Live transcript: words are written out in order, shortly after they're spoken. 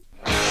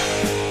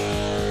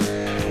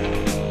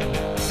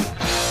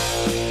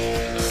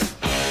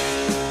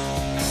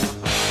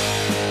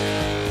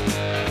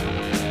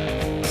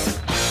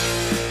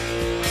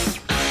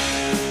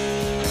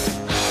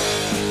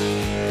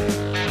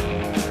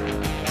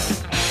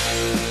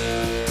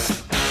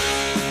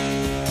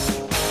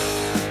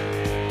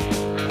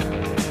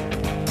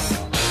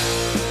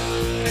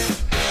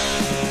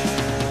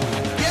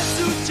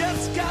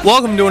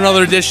Welcome to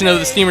another edition of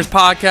the Steamers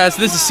Podcast.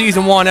 This is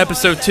Season 1,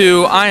 Episode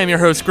 2. I am your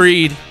host,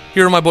 Greed.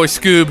 Here are my boy,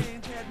 Scoob.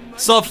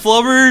 What's up,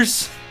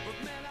 Flubbers?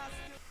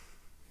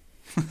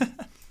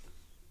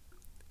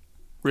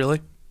 Really?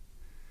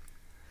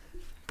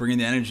 Bringing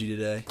the energy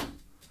today.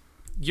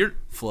 You're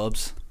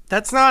Flubs.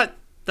 That's not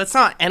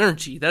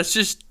energy. That's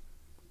just...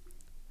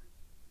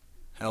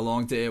 Had a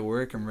long day at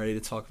work. I'm ready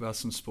to talk about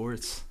some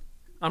sports.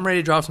 I'm ready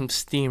to drop some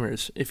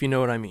steamers, if you know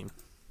what I mean.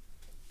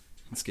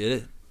 Let's get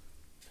it.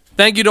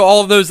 Thank you to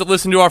all of those that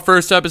listened to our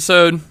first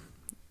episode.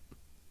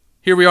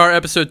 Here we are,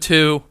 Episode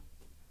 2.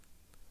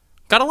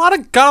 Got a lot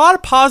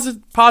of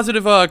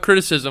positive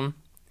criticism.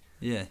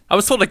 Yeah. I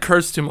was told I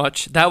cursed too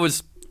much. That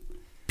was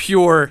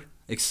pure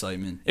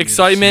excitement.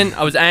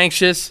 I was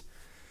anxious.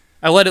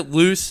 I let it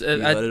loose. We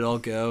let it all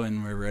go,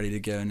 and we're ready to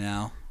go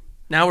now.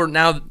 Now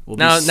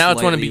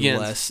it's when it begins.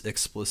 Less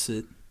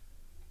explicit.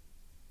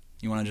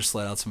 You want to just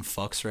let out some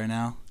fucks right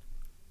now?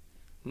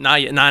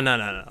 Not yet. No.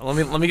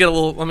 Let me get a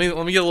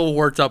little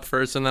worked up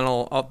first, and then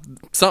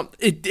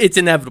it's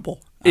inevitable.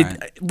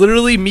 Right.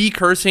 Literally, me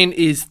cursing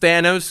is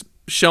Thanos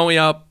showing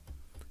up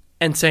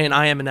and saying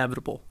I am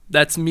inevitable.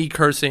 That's me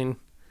cursing.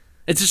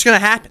 It's just gonna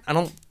happen.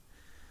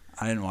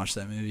 I didn't watch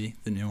that movie,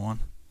 the new one.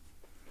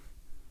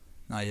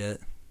 Not yet.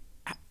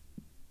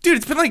 Dude,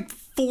 it's been like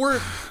 4.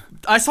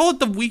 I saw it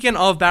the weekend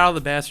of Battle of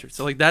the Bastards.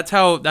 So like that's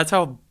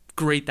how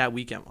great that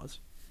weekend was.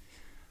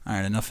 All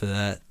right, enough of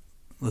that.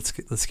 Let's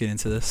get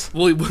into this.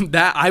 Well,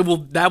 that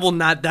will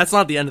not. That's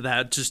not the end of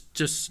that. Just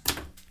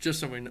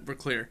so we're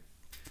clear.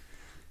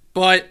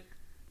 But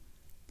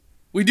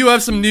we do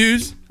have some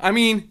news. I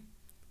mean,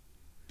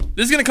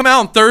 this is gonna come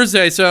out on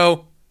Thursday,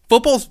 so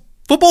football's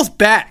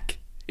back.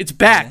 It's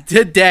back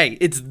today.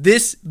 It's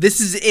this. This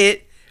is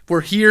it.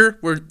 We're here.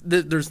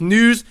 There's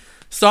news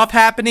stuff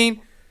happening.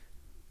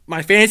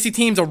 My fantasy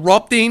team's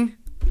erupting.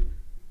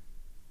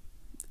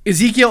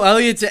 Ezekiel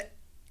Elliott's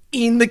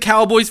in the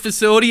Cowboys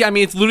facility. I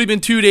mean, it's literally been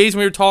 2 days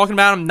when we were talking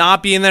about him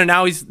not being there.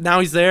 Now he's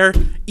there.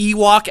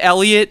 Ewok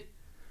Elliott.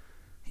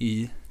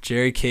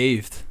 Jerry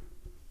caved.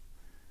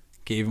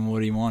 Gave him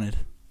what he wanted.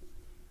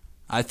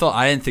 I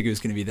didn't think it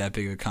was going to be that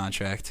big of a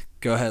contract.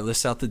 Go ahead,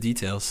 list out the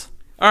details.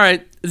 All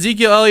right,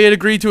 Ezekiel Elliott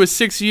agreed to a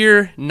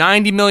 6-year,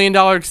 $90 million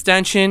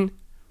extension.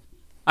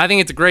 I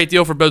think it's a great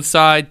deal for both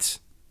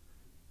sides.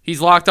 He's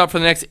locked up for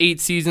the next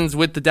 8 seasons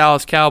with the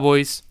Dallas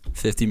Cowboys.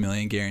 $50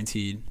 million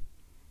guaranteed.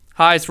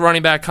 Highest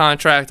running back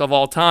contract of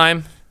all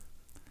time.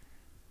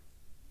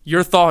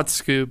 Your thoughts,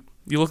 Scoob?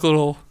 You look a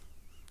little...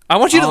 I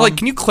want you to,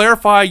 can you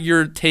clarify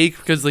your take?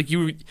 Because, I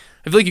feel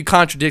like you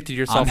contradicted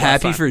yourself. I'm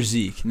happy for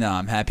Zeke. No,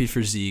 I'm happy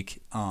for Zeke.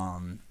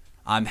 I'm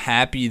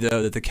happy,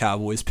 though, that the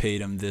Cowboys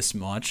paid him this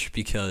much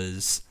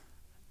because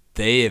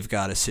they have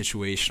got a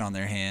situation on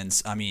their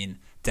hands. I mean,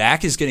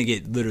 Dak is going to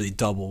get literally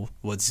double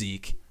what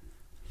Zeke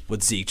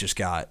just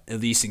got,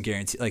 at least in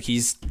guarantee.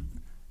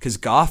 Because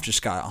Goff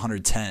just got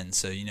 110,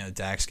 so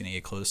Dak's gonna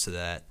get close to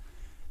that.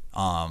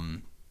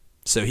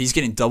 So he's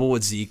getting double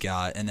what Zeke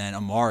got, and then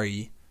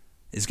Amari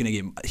is gonna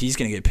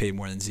get paid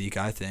more than Zeke,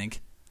 I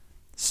think.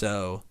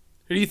 So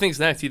who do you think's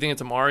next? Do you think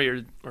it's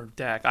Amari or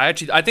Dak? I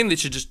think they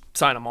should just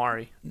sign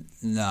Amari.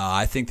 No,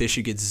 I think they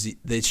should get Zeke.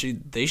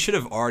 They should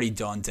have already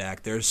done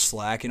Dak. They're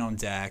slacking on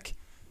Dak.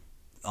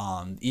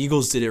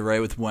 Eagles did it right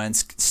with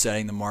Wentz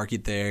setting the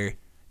market there.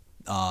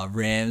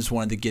 Rams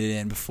wanted to get it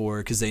in before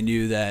because they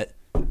knew that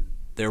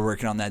they were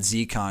working on that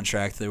Zeke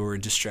contract. They were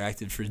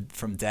distracted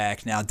from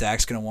Dak. Now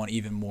Dak's going to want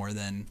even more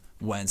than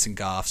Wentz and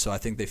Goff, so I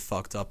think they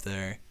fucked up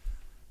there.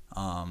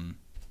 I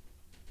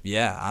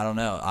don't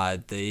know.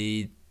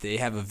 They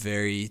have a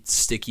very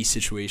sticky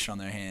situation on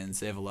their hands.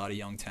 They have a lot of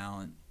young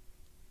talent.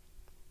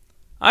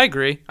 I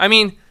agree. I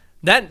mean,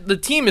 the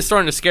team is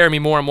starting to scare me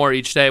more and more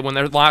each day when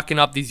they're locking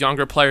up these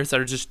younger players that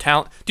are just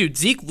talent. Dude,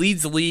 Zeke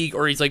leads the league,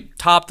 or he's like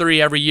top 3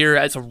 every year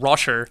as a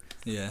rusher.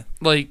 Yeah.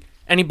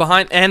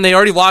 And they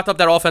already locked up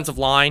that offensive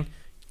line.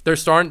 They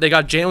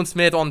got Jalen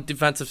Smith on the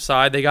defensive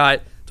side. They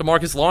got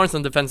DeMarcus Lawrence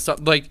on the defensive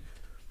side.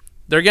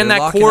 They're getting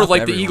that core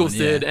like the Eagles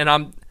did,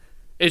 and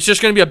it's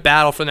just going to be a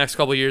battle for the next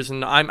couple of years.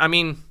 And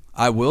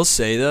I will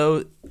say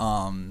though,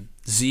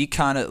 Zeke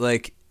kind of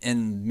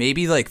in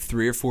maybe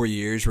 3 or 4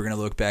 years, we're going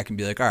to look back and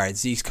be like, all right,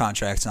 Zeke's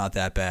contract's not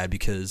that bad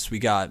because we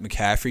got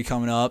McCaffrey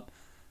coming up,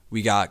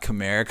 we got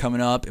Kamara coming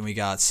up, and we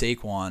got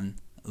Saquon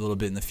a little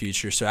bit in the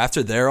future. So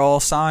after they're all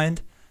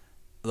signed,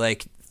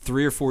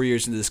 3 or 4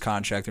 years into this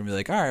contract, and be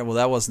like, all right, well,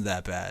 that wasn't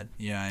that bad.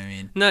 You know what I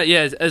mean? No,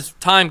 yeah, as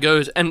time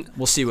goes. And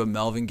we'll see what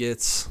Melvin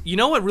gets. You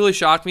know what really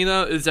shocked me,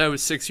 though, is that it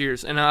was 6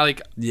 years. And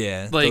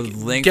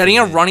getting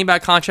a running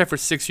back contract for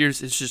 6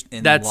 years is just...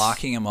 And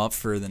locking him up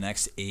for the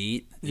next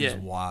 8 is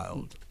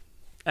wild.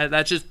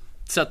 That just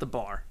set the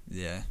bar.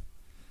 Yeah.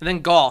 And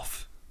then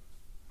Goff.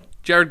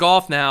 Jared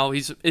Goff now,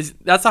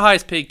 that's the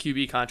highest paid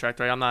QB contract,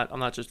 right? I'm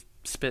not just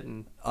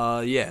spitting.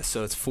 So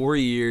it's 4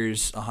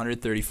 years,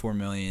 $134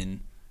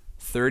 million,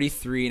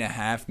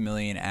 $33.5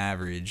 million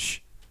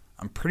average.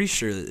 I'm pretty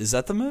sure, is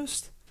that the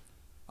most?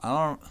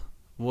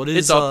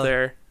 It's up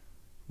there.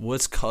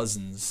 What's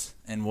Cousins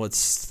and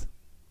what's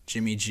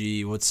Jimmy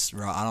G?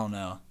 I don't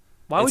know.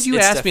 Why would you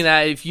ask me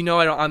that if you know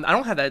I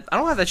don't have that? I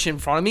don't have that shit in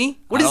front of me.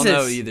 What is this? I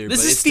don't know either.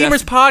 This is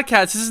Steamers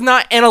podcast. This is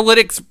not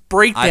analytics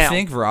breakdown. I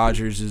think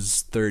Rodgers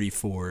is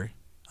 34.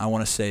 I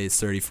want to say it's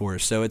 34.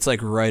 So it's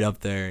like right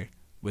up there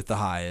with the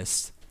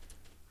highest.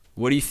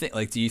 What do you think?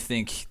 Like, do you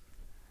think?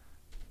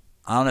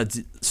 I don't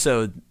know.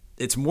 So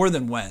it's more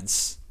than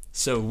Wentz.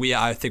 So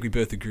I think we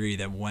both agree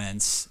that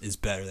Wentz is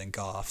better than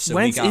Goff. So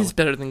Wentz is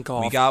better than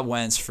Goff. We got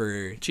Wentz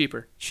for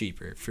cheaper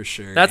for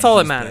sure. That's all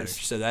that matters.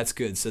 Better. So that's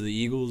good. So the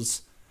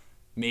Eagles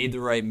made the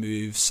right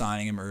move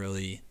signing him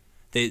early.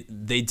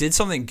 They did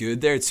something good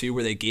there too,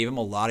 where they gave him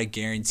a lot of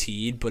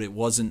guaranteed, but it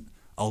wasn't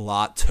a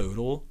lot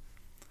total.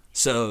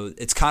 So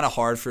it's kind of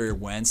hard for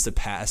Wentz to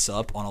pass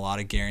up on a lot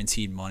of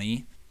guaranteed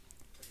money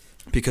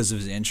because of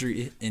his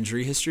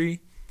injury history.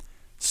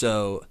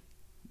 So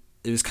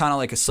it was kind of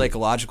like a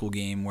psychological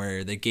game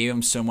where they gave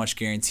him so much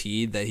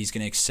guaranteed that he's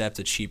going to accept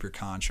a cheaper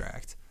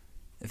contract,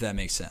 if that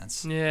makes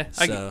sense. Yeah,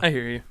 so, I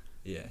hear you.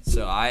 Yeah,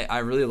 so I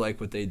really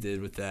like what they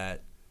did with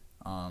that.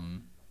 I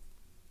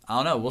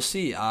don't know. We'll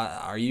see.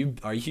 Are you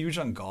huge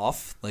on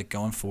Goff, like,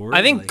 going forward?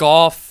 I think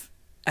Goff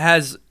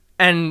has,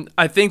 and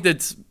I think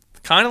that's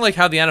kind of like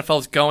how the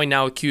NFL is going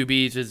now with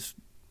QBs, is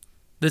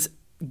this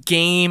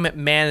game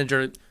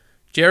manager.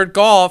 Jared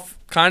Goff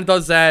kind of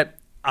does that.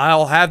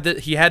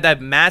 He had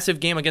that massive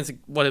game against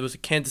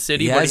Kansas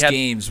City. He has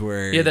games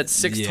where he had that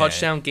 6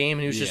 touchdown game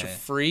and he was just a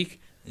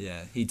freak.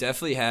 Yeah, he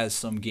definitely has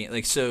some game.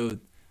 Like, so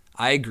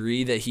I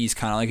agree that he's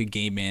kind of like a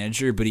game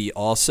manager, but he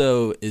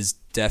also is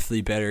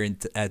definitely better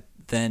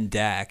than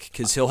Dak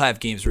because he'll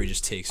have games where he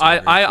just takes.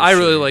 I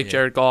really like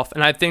Jared Goff,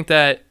 and I think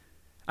that.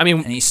 I mean,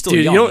 and he's still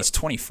young. He's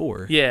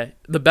 24. Yeah,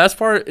 the best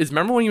part is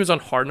remember when he was on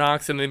Hard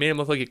Knocks and they made him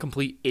look like a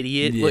complete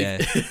idiot. Yeah.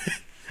 Like,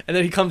 and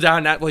then he comes out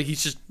and act like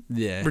he's just.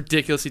 Yeah,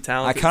 ridiculously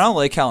talented. I kind of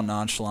like how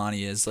nonchalant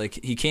he is. Like,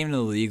 he came to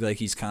the league like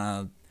he's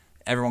kind of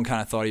everyone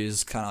kind of thought he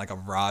was kind of like a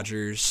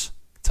Rodgers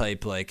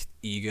type, like,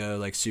 ego,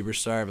 like,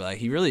 superstar, but like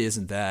he really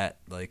isn't that.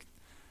 Like,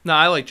 no,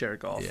 I like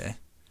Jared Goff. Yeah.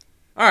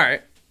 All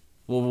right.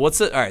 Well,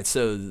 all right?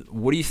 So,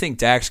 what do you think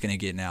Dak's gonna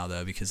get now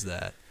though? Because of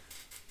that,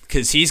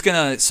 because he's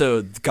gonna.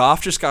 So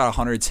Goff just got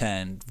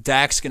 110.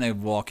 Dak's gonna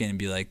walk in and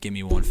be like, "Give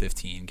me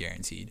 115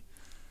 guaranteed."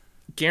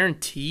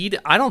 Guaranteed?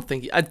 I don't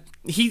think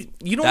he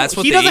That's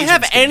what he doesn't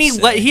have any.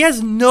 He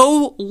has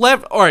no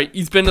level. All right,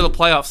 he's been to the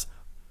playoffs.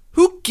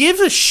 Who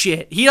gives a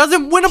shit? He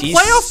doesn't win a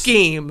playoff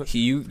game.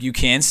 You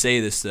can say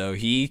this though.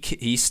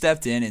 He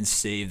stepped in and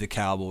saved the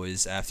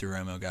Cowboys after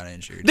Romo got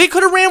injured. They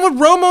could have ran with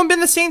Romo and been in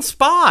the same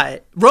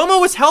spot.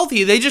 Romo was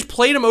healthy. They just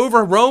played him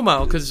over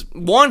Romo because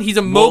one, he's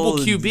a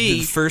mobile QB.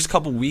 The first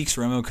couple weeks,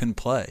 Romo couldn't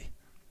play.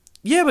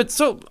 Yeah, but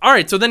all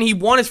right. So then he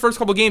won his first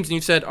couple games, and you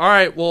said, all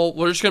right, well,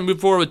 we're just gonna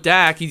move forward with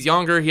Dak. He's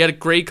younger. He had a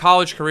great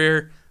college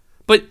career,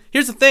 but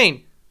here's the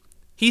thing.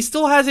 He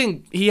still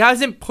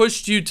hasn't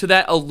pushed you to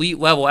that elite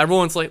level.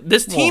 Everyone's like,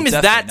 this team is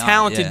that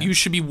talented. Yeah. You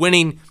should be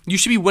winning. You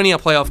should be winning a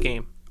playoff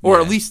game, or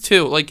at least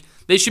 2. Like,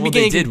 they should be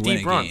getting deep runs. They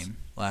did win a game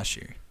last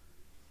year.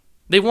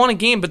 They won a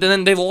game, but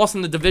then they lost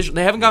in the division.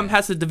 They haven't gotten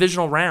past the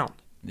divisional round.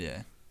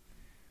 Yeah.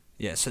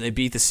 Yeah. So they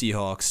beat the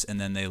Seahawks, and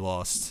then they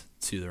lost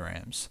to the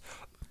Rams.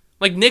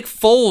 Like, Nick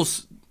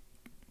Foles,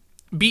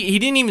 he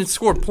didn't even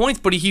score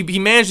points, but he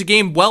managed the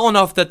game well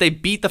enough that they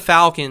beat the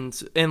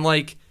Falcons and,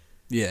 like.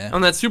 Yeah.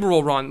 On that Super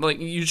Bowl run, like,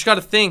 you just got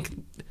to think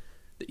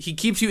he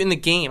keeps you in the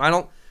game. I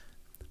don't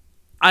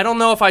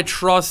know if I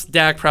trust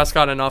Dak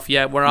Prescott enough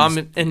yet. Where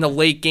I'm in the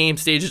late game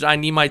stages, I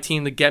need my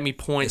team to get me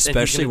points,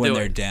 especially when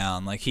they're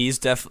down. Like, he's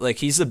definitely like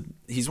he's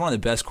one of the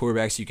best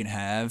quarterbacks you can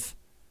have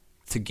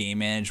to game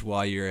manage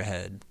while you're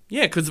ahead.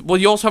 Yeah, because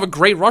you also have a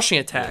great rushing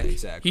attack. Yeah,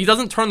 exactly. He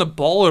doesn't turn the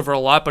ball over a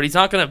lot, but he's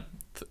not gonna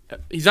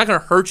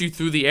hurt you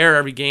through the air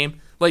every game.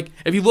 Like,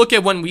 if you look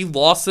at when we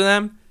lost to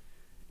them.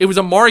 It was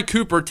Amari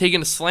Cooper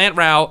taking a slant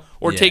route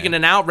or taking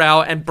an out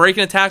route and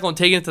breaking a tackle and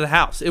taking it to the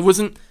house. It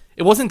wasn't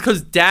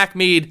because Dak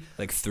made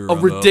a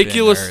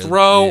ridiculous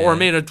throw or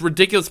made a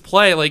ridiculous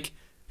play. Like,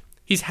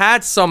 he's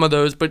had some of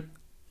those, but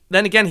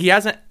then again, he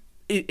hasn't.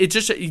 He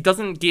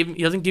doesn't give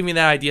me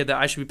that idea that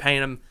I should be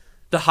paying him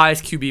the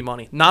highest QB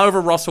money. Not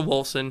over Russell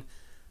Wilson.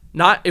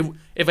 Not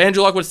if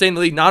Andrew Luck would stay in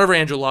the league. Not over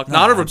Andrew Luck.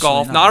 Not over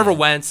Goff. Not over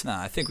Wentz. No,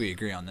 I think we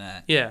agree on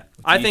that. Yeah,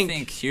 I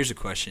think. Here's a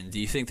question: do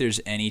you think there's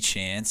any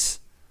chance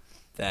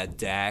that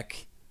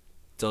Dak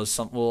does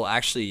something? Well,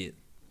 actually,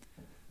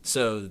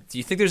 so do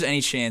you think there's any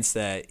chance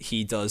that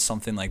he does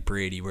something like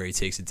Brady where he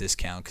takes a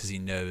discount because he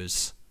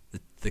knows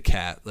the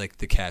cap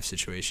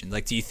situation?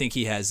 Like, do you think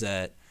he has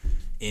that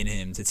in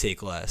him to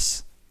take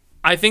less?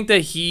 I think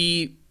that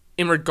he,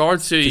 in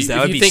regards to, if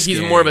you think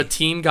he's more of a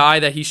team guy,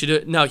 that he should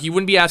do, no, he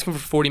wouldn't be asking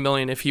for $40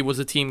 million if he was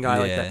a team guy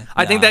like that.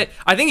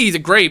 I think he has a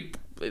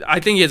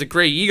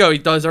great ego. He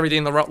does everything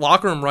in the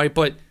locker room right,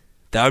 but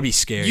that would be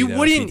scary. You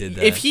wouldn't if he did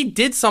that. If he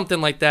did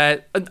something like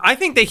that. I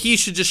think that he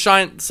should just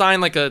sign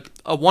like a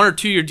 1 or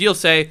 2 year deal.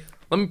 Say,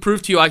 let me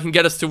prove to you I can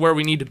get us to where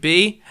we need to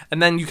be,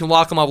 and then you can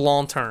lock him up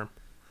long term.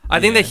 I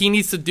think that he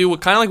needs to do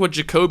kind of like what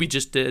Jacoby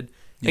just did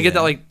and get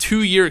that like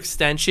 2-year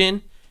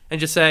extension and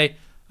just say,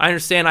 I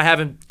understand I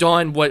haven't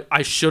done what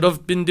I should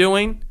have been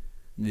doing,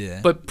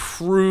 Yeah. but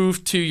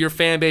prove to your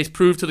fan base,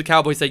 prove to the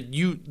Cowboys that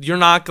you're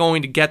not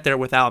going to get there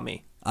without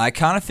me. I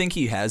kind of think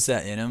he has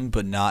that in him,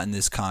 but not in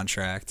this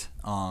contract.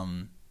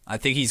 I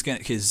think he's gonna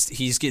because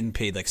he's getting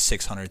paid like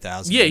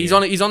 $600,000. Yeah, he's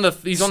on the he's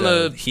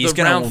gonna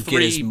gonna round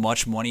get as 3.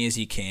 much money as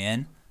he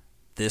can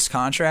this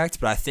contract,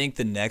 but I think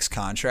the next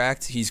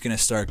contract he's gonna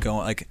start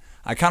going like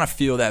I kind of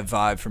feel that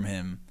vibe from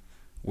him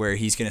where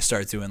he's gonna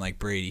start doing like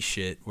Brady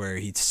shit where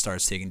he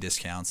starts taking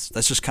discounts.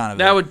 That's just kind of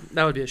that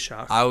would be a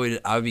shock. I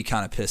would be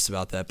kind of pissed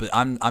about that, but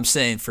I'm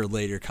saying for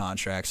later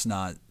contracts,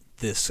 not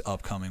this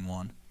upcoming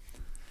one.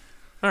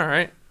 All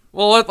right.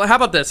 Well, how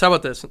about this? All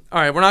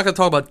right, we're not going to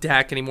talk about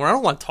Dak anymore. I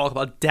don't want to talk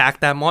about Dak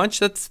that much.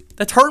 That's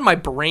hurting my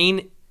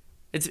brain.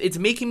 It's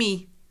making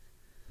me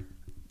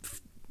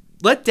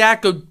let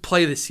Dak go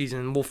play this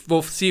season.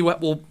 We'll see what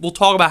we'll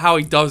talk about how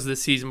he does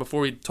this season before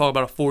we talk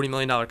about a $40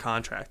 million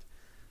contract.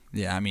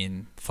 Yeah, I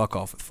mean, fuck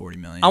off with $40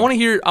 million. I want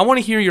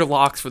to hear your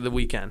locks for the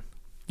weekend.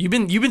 You've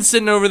been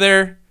sitting over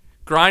there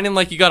grinding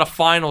like you got a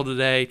final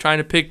today, trying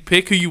to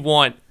pick who you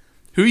want.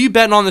 Who are you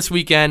betting on this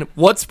weekend?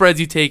 What spreads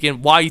you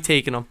taking? Why are you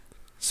taking them?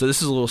 So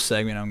this is a little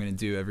segment I'm going to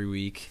do every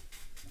week.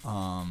 We're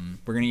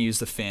going to use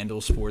the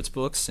FanDuel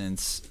Sportsbook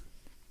since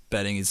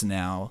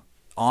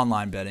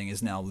online betting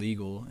is now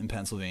legal in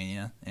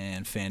Pennsylvania,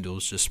 and FanDuel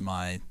is just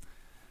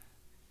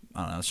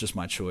it's just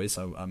my choice.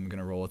 I'm going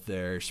to roll with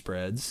their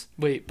spreads.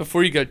 Wait,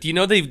 before you go, do you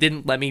know they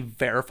didn't let me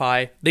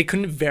verify? They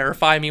couldn't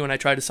verify me when I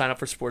tried to sign up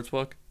for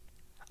Sportsbook.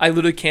 I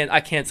literally can't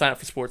sign up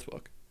for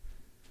Sportsbook.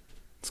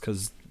 It's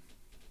because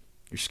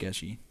you're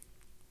sketchy.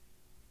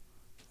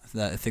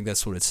 I think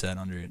that's what it said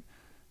under it.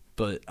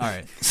 But all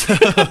right.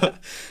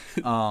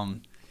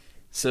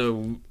 So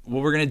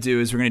what we're gonna do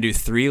is we're gonna do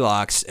 3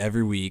 locks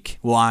every week.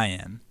 Well, I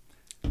am,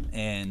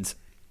 and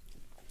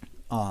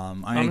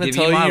I'm gonna give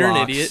you my you're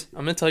locks. an idiot. I'm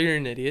gonna tell you you're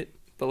an idiot.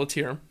 But let's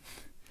hear them.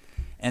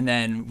 And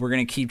then we're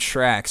gonna keep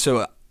track.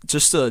 So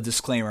just a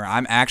disclaimer: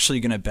 I'm actually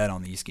gonna bet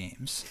on these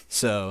games.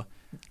 So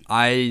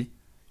I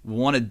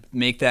want to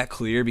make that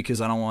clear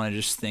because I don't want to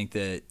just think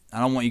that I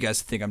don't want you guys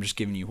to think I'm just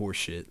giving you horse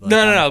shit. Like,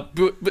 No.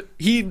 But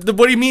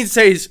what he means to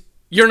say is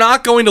you're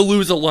not going to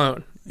lose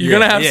alone. You're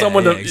gonna have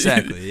someone to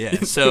exactly.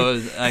 Yeah.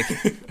 So like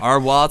our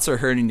wallets are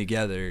hurting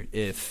together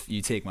if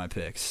you take my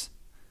picks,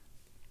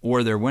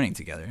 or they're winning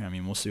together. I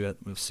mean, we'll see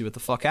what the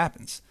fuck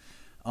happens.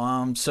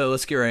 So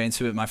let's get right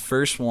into it. My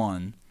first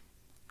one,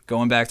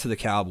 going back to the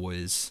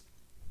Cowboys,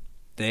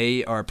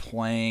 they are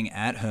playing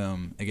at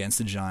home against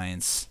the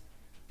Giants.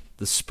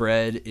 The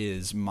spread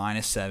is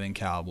 -7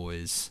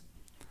 Cowboys,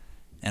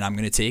 and I'm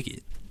gonna take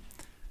it.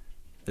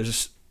 There's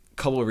just a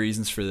couple of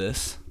reasons for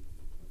this.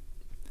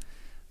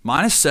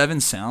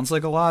 -7 sounds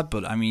like a lot,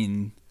 but I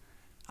mean,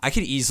 I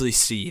could easily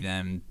see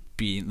them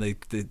beating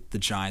like the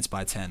Giants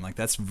by 10. Like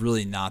that's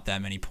really not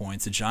that many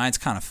points. The Giants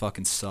kind of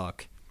fucking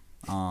suck.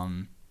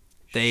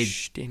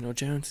 Daniel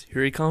Jones,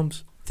 here he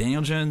comes.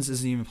 Daniel Jones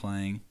isn't even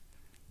playing.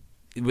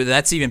 But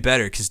that's even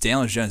better because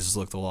Daniel Jones has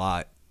looked a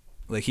lot.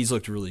 Like he's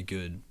looked really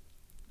good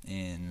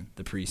in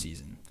the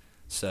preseason.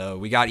 So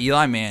we got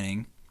Eli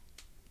Manning.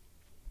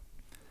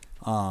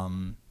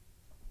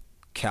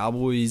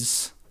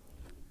 Cowboys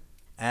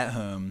at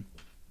home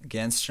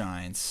against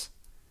Giants.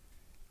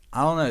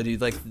 I don't know,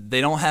 dude. Like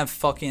they don't have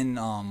fucking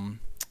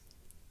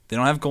they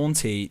don't have Golden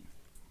Tate.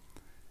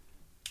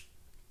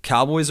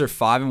 Cowboys are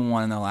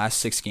 5-1 in their last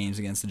 6 games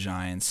against the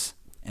Giants,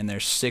 and they're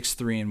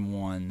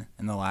 6-3-1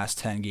 in the last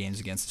 10 games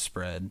against the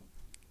spread.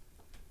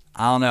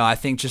 I don't know. I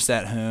think just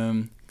at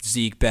home,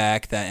 Zeke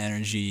back, that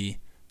energy.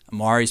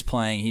 Amari's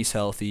playing. He's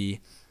healthy.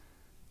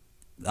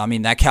 I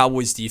mean, that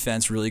Cowboys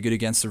defense really good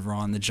against the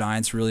run. The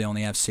Giants really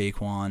only have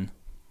Saquon.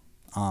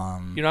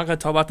 You're not gonna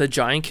talk about the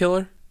Giant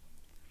Killer,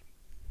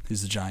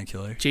 Who's the Giant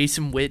Killer?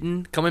 Jason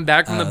Witten, coming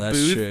back from the that's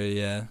booth. True,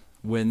 yeah.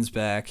 Witten's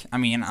back. I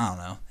mean, I don't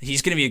know.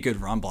 He's gonna be a good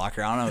run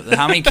blocker. I don't know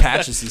how many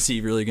catches is he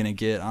really gonna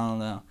get. I don't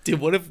know. Dude,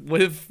 what if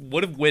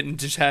Witten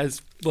just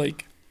has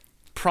like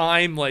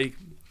prime like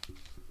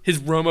his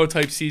Romo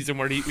type season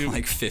where he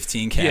like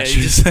 15 yeah,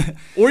 catches,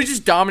 or he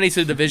just dominates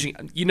the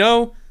division. You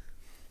know,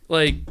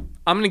 like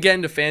I'm gonna get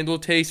into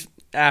FanDuel taste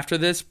after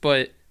this,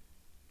 but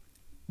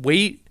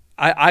wait.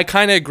 I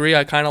kind of agree.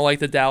 I kind of like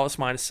the Dallas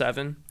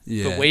 -7.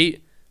 Yeah. But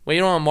wait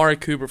on Amari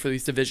Cooper for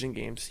these division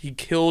games. He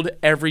killed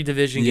every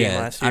division game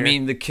last year. I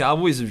mean, the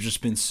Cowboys have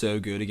just been so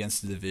good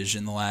against the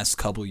division the last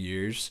couple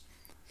years.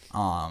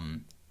 I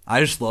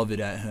just love it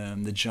at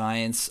home. The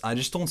Giants, I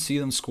just don't see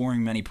them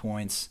scoring many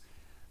points.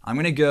 I'm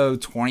going to go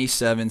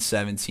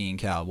 27-17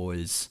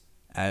 Cowboys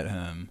at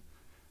home.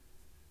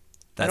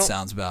 That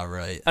sounds about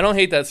right. I don't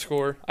hate that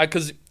score.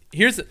 Because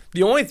here's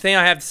the only thing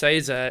I have to say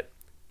is that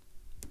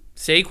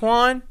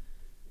Saquon,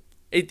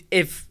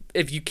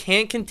 if you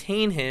can't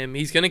contain him,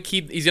 he's gonna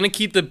keep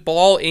the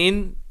ball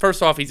in.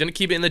 First off, he's gonna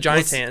keep it in the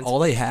Giants' hands. All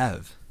they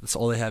have. That's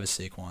all they have is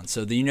Saquon.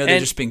 So they've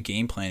just been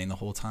game planning the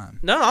whole time.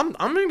 No, I'm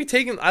gonna be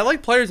taking. I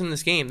like players in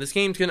this game. This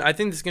game's gonna. I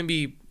think this is gonna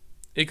be.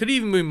 It could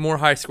even be more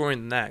high scoring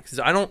than that because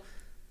I don't.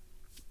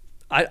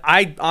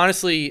 I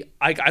honestly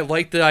I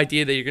like the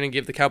idea that you're gonna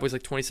give the Cowboys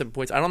like 27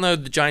 points. I don't know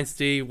the Giants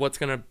D what's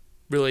gonna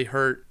really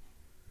hurt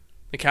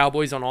the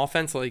Cowboys on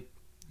offense, like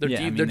their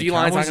the D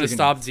line's not Cowboys going are to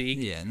stop Zeke.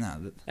 Yeah,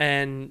 no.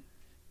 And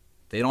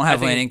They don't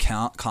have I Landon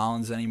think-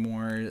 Collins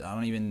anymore. I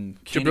don't even.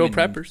 can't Jabril even-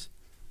 Peppers.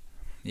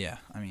 Yeah,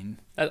 I mean.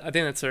 I think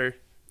that's their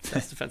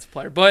best defensive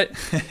player. But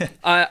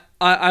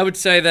I would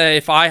say that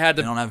if I had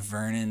They to, don't have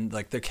Vernon.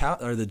 Like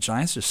the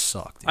Giants just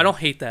suck. Dude. I don't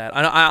hate that.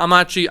 I'm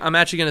actually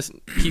going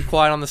to keep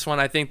quiet on this one.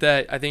 I think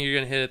you're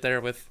going to hit it there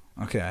with.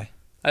 Okay.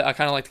 I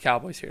kind of like the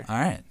Cowboys here. All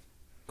right.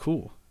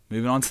 Cool.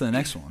 Moving on to the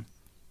next one.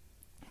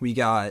 We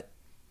got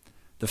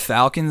the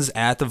Falcons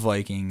at the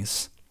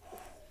Vikings.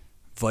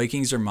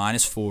 Vikings are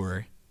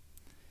 -4.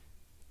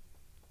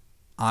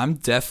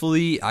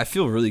 I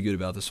feel really good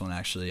about this one,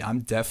 actually. I'm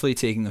definitely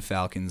taking the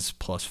Falcons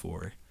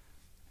 +4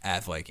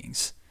 at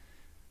Vikings.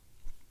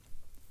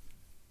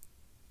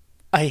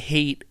 I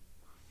hate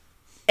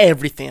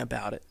everything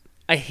about it.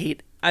 I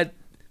think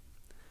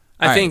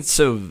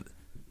so.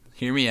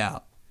 Hear me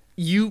out.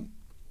 you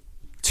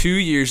 2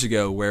 years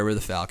ago, where were the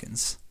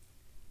Falcons?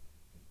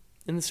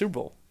 in the Super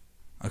Bowl.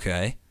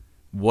 Okay.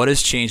 What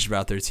has changed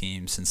about their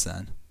team since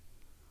then?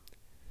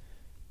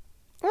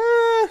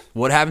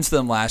 What happened to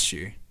them last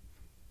year?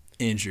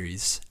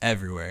 Injuries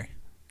everywhere.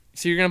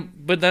 So you're gonna,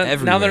 but then, now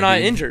Everywhere, they're not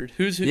dude. injured.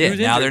 Who's Yeah,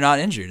 injured? now they're not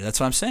injured. That's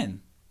what I'm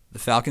saying. The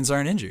Falcons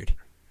aren't injured.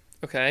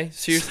 Okay,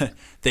 so you're,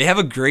 They have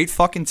a great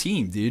fucking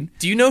team, dude.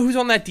 do you know who's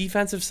on that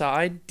defensive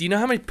side? Do you know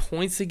how many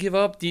points they give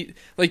up?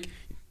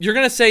 You're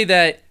gonna say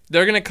that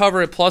they're gonna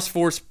cover a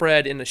 +4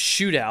 spread in a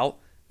shootout?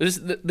 The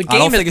game I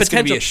don't has think it's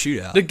going to potential. be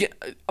a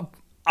shootout.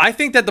 I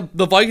think that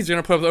the Vikings are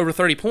gonna put up over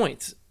 30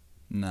 points.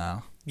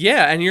 No.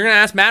 Yeah, and you're gonna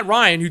ask Matt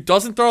Ryan, who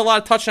doesn't throw a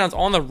lot of touchdowns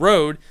on the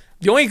road.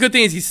 The only good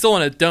thing is he's still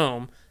in a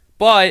dome.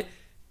 But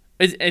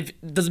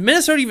does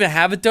Minnesota even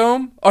have a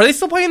dome? Are they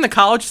still playing in the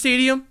College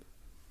Stadium?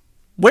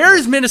 Where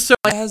is Minnesota?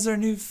 It has their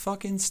new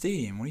fucking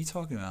stadium. What are you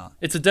talking about?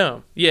 It's a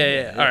dome.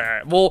 Yeah. All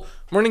right. Well,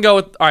 we're going to go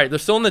with, all right, they're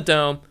still in the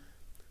dome.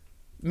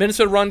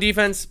 Minnesota run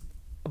defense,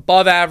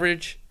 above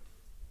average.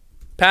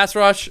 Pass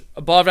rush,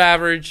 above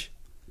average.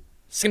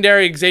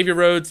 Secondary, Xavier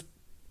Rhodes,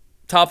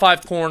 top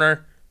 5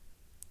 corner.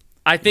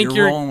 I think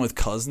You're rolling with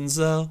Cousins,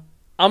 though?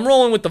 I'm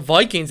rolling with the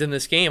Vikings in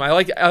this game. I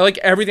like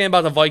everything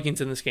about the Vikings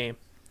in this game.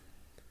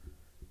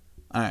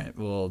 All right,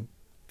 well,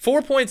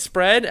 4-point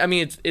spread. I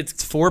mean, it's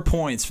it's 4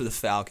 points for the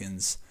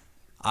Falcons.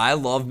 I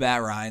love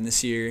Matt Ryan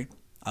this year.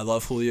 I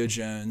love Julio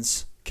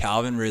Jones,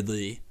 Calvin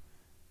Ridley,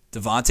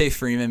 Devontae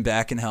Freeman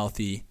back and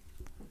healthy.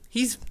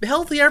 he's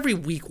healthy every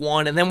week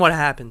 1, and then what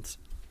happens?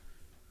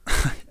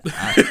 I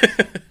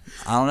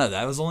don't know.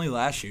 That was only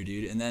last year,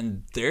 dude. And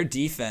then their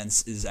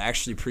defense is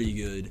actually pretty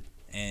good,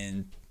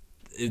 and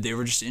they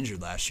were just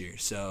injured last year.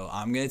 So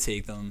I'm going to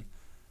take them.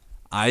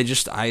 I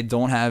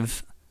don't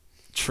have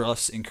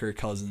trust in Kirk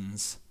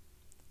Cousins.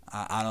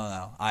 I don't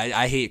know.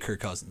 I hate Kirk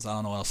Cousins. I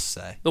don't know what else to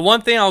say. The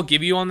one thing I'll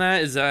give you on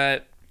that is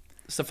that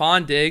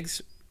Stephon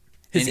Diggs,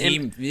 He's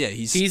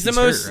the hurt,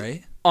 most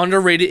right?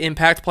 underrated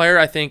impact player,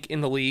 I think,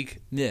 in the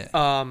league. Yeah.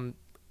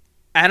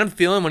 Adam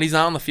Thielen, when he's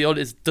not on the field,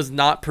 does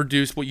not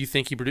produce what you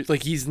think he produces.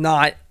 Like, he's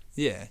not.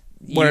 Yeah.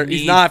 Where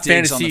he's not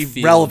Diggs on the fantasy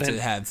field relevant.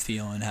 to have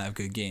Thielen have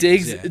good games.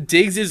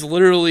 Diggs is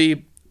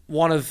literally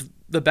one of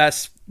the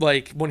best.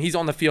 Like, when he's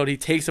on the field, he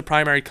takes the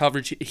primary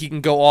coverage. He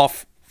can go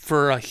off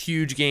for a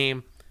huge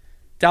game.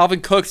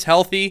 Dalvin Cook's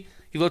healthy.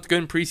 He looked good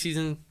in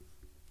preseason.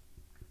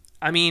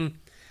 I mean,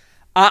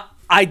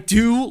 I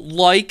do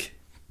like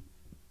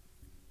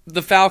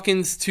the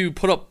Falcons to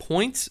put up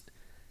points.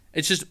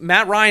 It's just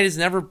Matt Ryan has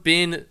never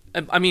been.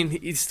 I mean,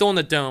 he's still in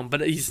the dome,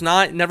 but he's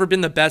never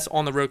been the best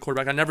on the road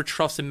quarterback. I never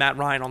trusted Matt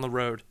Ryan on the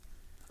road.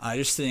 I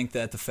just think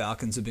that the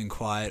Falcons have been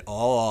quiet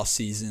all off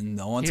season.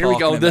 No one Here we talking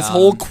go. about This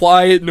whole them.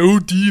 quiet, no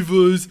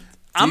divas.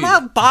 I'm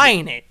not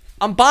buying it.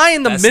 I'm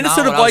buying the That's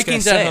Minnesota not what I was gonna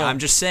Vikings say. at home. I'm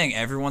just saying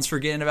everyone's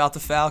forgetting about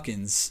the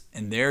Falcons,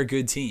 and they're a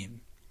good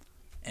team.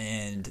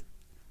 And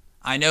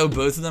I know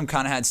both of them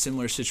kind of had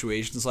similar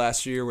situations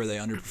last year where they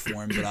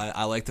underperformed, but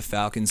I like the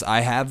Falcons. I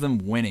have them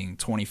winning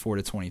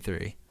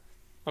 24-23.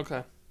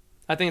 Okay,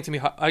 I think it's gonna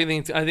be. I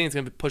think it's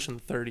gonna be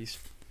pushing the 30s.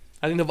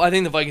 I think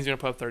the Vikings are gonna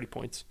put up 30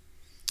 points.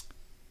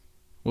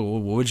 Well,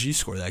 what would you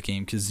score that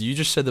game? Because you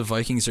just said the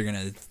Vikings are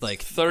gonna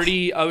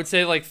 30. I would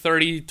say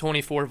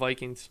 30-24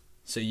 Vikings.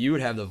 So you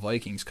would have the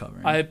Vikings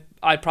covering.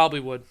 I probably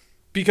would,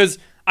 because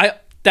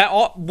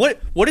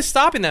what is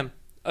stopping them?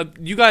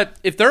 You got,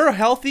 if they're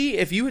healthy,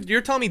 if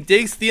you're telling me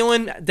Diggs,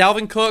 Thielen,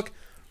 Dalvin Cook,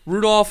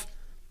 Rudolph,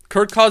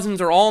 Kirk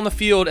Cousins are all on the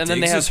field, and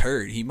then they Diggs have. is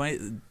hurt.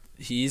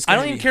 He's. I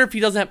don't even care if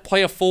he doesn't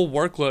play a full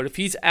workload. If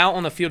he's out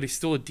on the field, he's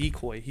still a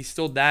decoy. He's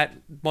still that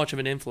much of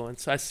an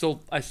influence. I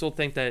still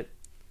think that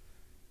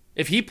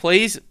if he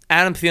plays,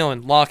 Adam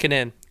Thielen, lock it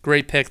in.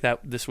 Great pick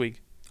this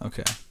week.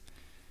 Okay.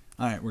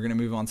 All right, we're going to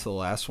move on to the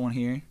last one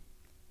here.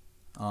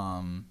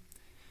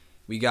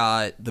 We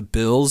got the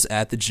Bills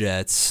at the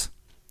Jets.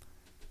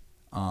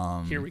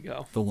 Here we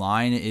go. The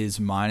line is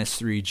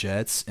 -3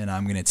 Jets, and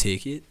I'm going to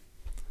take it.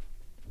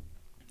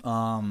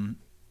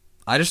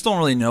 I just don't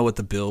really know what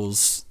the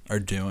Bills are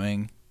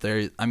doing.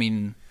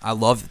 I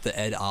love the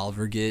Ed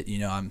Oliver get.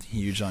 I'm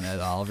huge on Ed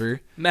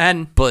Oliver.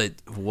 Man, But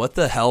what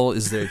the hell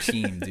is their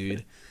team,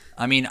 dude?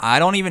 I mean, I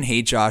don't even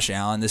hate Josh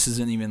Allen. This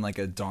isn't even like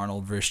a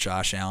Darnold versus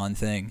Josh Allen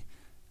thing.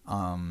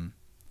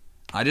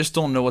 I just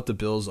don't know what the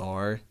Bills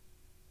are.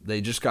 They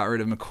just got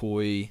rid of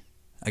McCoy.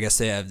 I guess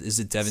they have. Is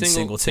it Devin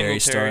Singletary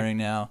starting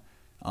now?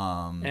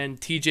 And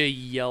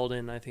TJ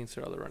Yeldon, I think, is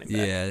their other running back.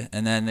 Yeah,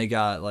 and then they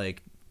got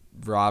like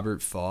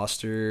Robert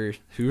Foster.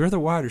 Who are the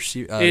wide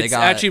receivers? It's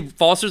actually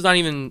Foster's not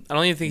even. I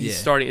don't even think he's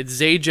starting. It's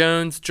Zay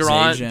Jones,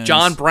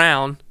 John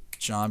Brown,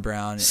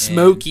 and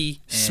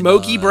Smokey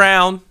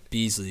Brown,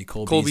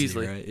 Cole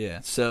Beasley, right?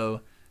 Yeah.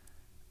 So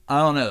I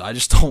don't know. I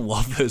just don't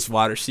love those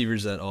wide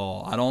receivers at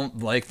all. I don't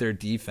like their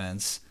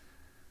defense.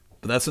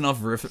 But that's enough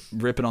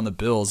ripping on the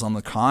Bills. On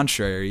the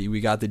contrary,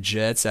 we got the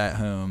Jets at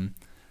home,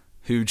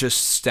 who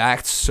just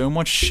stacked so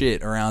much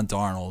shit around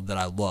Darnold that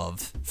I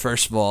love.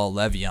 First of all,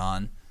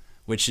 Le'Veon,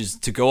 which is,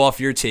 to go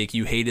off your take,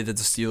 you hated that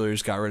the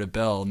Steelers got rid of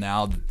Bell.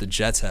 Now the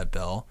Jets have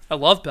Bell. I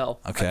love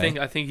Bell. Okay.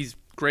 I think he's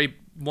great.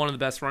 One of the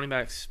best running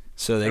backs.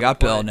 So they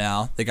got Bell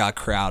now. They got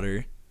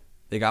Crowder.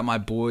 They got my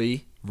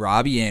boy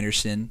Robbie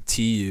Anderson,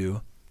 TU.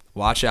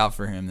 Watch out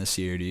for him this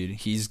year, dude.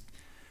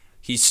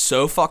 He's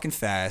so fucking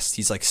fast.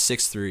 He's like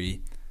 6'3",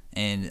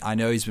 and I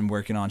know he's been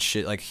working on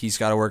shit. Like, he's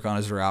got to work on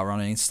his route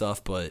running and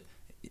stuff, but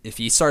if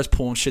he starts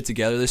pulling shit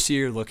together this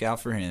year, look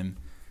out for him.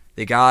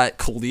 They got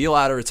Khalil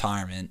out of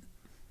retirement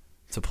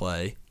to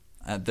play.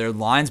 Their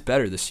line's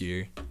better this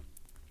year.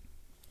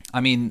 I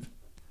mean,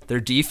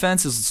 their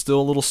defense is still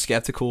a little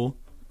skeptical,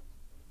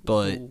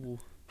 but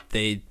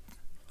they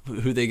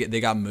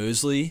got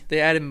Mosley. They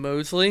added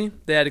Mosley.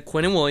 They added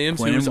Quinnen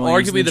Williams, who was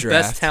arguably the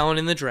best talent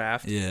in the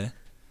draft. Yeah.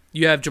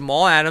 You have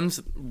Jamal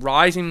Adams,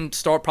 rising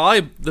star,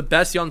 probably the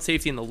best young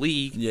safety in the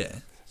league. Yeah.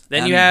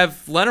 Then you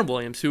have Leonard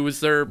Williams, who was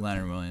their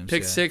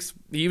pick 6.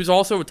 He was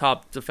also a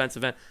top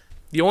defensive end.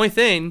 The only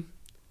thing,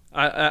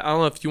 I don't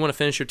know if you want to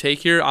finish your take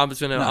here. I'm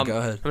go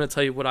ahead. I'm going to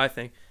tell you what I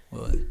think.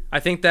 What? I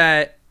think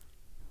that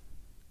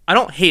I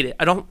don't hate it.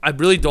 I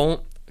really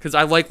don't, because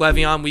I like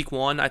Le'Veon week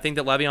 1. I think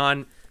that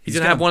Le'Veon, he's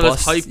going to have one of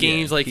those hype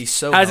games. Like, he's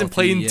so hasn't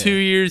healthy, played in 2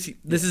 years.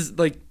 This is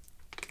like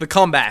the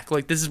comeback.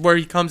 Like, this is where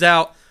he comes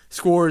out,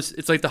 scores.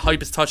 It's like the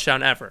hypest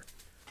touchdown ever.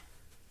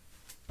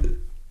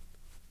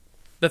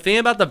 The thing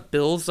about the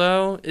Bills,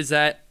 though, is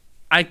that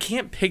I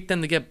can't pick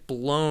them to get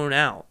blown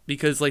out,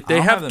 because like they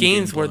have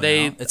games where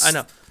they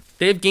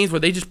have games where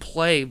they just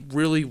play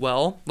really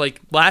well. Like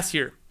last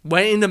year,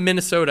 went into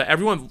Minnesota. A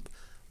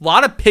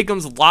lot of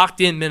pick'ems locked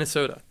in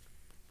Minnesota.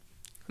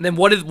 And then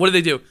what did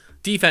they do?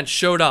 Defense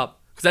showed up,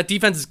 because that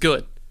defense is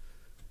good.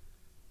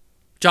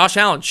 Josh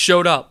Allen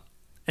showed up,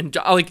 and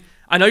like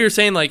I know you're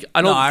saying like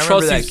I don't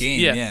trust that game.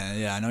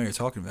 Yeah, I know what you're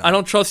talking about. I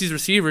don't trust these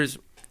receivers.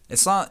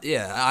 It's not.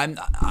 Yeah,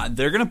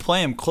 they're gonna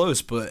play him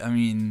close, but I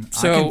mean,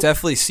 I can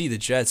definitely see the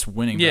Jets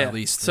winning by at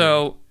least 3.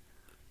 So,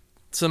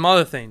 some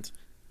other things.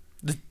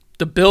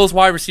 The Bills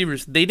wide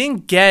receivers, they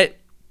didn't get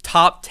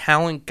top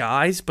talent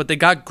guys, but they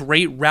got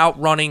great route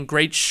running,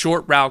 great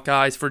short route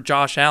guys for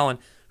Josh Allen,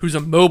 who's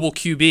a mobile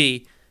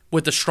QB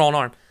with a strong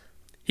arm.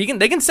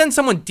 They can send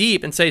someone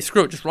deep and say,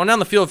 screw it, just run down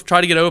the field,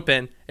 try to get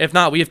open. If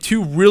not, we have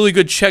 2 really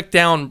good check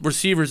down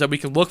receivers that we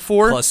can look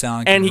for, plus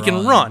Allen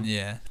can run.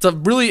 Yeah,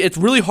 it's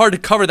really hard to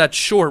cover that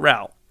short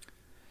route.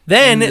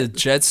 Then the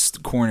Jets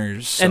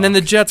corners suck. And then the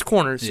Jets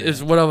corners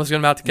is what I was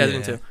about to get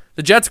into.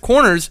 The Jets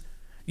corners,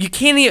 I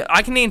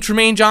can name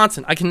Tremaine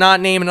Johnson. I cannot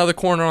name another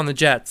corner on the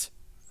Jets.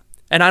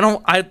 And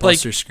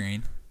Buster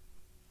Screen.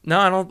 No,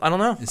 I don't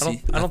know.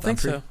 I don't think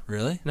so.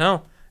 Really?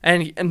 No.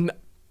 And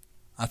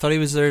I thought he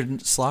was their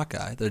slot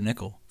guy, their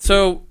nickel.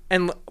 So,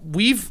 and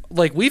we've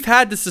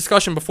had this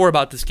discussion before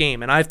about this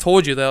game, and I've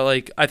told you that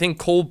like I think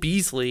Cole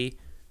Beasley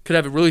could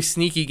have a really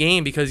sneaky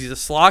game because he's a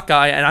slot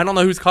guy, and I don't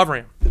know who's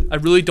covering him. I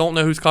really don't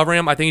know who's covering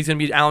him. I think he's going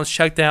to be Allen's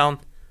check down.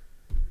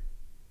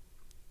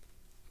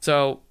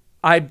 So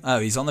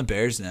he's on the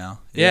Bears now.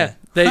 Yeah,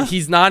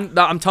 he's not.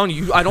 I'm telling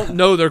you, I don't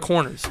know their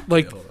corners.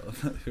 Like,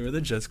 who are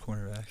the Jets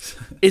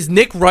cornerbacks? Is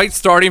Nick Wright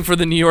starting for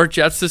the New York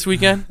Jets this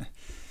weekend?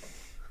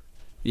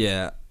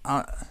 Yeah.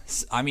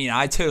 I mean,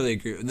 I totally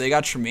agree. They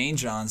got Tremaine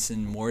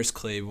Johnson, Morris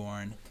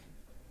Claiborne.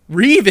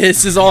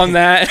 Revis is on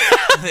that.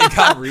 They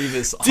got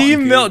Revis on.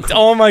 Dean Milton.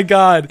 Oh my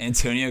God.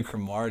 Antonio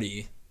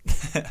Cromartie.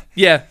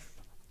 Yeah.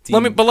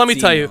 Let me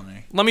tell you.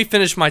 Let me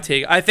finish my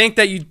take. I think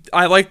that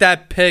I like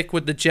that pick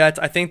with the Jets.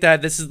 I think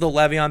that this is the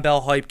Le'Veon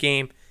Bell hype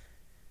game.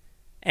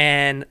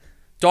 And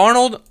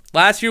Darnold,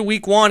 last year,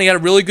 week 1, he had a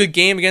really good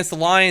game against the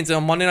Lions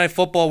on Monday Night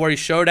Football where he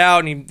showed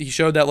out and he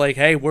showed that like,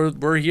 hey,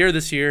 we're here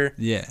this year.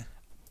 Yeah.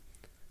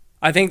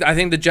 I think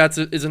the Jets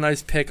is a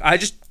nice pick. I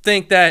just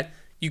think that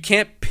you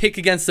can't pick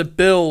against the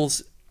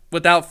Bills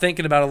without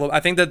thinking about it a little. I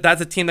think that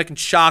that's a team that can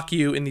shock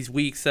you in these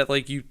weeks that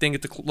like you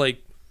think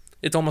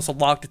it's almost a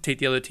lock to take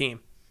the other team.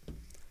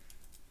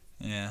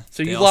 Yeah.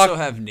 So they also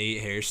have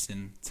Nate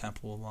Hairston,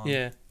 Temple along.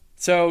 Yeah.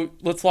 So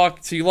let's lock.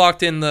 So you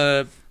locked in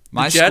the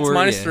Jets score,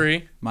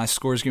 -3. My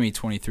score is gonna be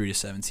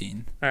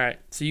 23-17. All right.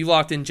 So you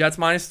locked in Jets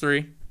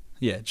 -3.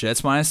 Yeah,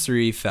 Jets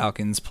 -3,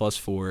 Falcons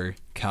 +4,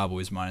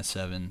 Cowboys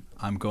 -7.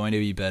 I'm going to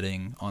be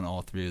betting on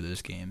all 3 of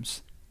those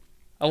games.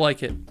 I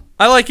like it.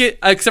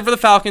 Except for the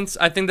Falcons.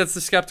 I think that's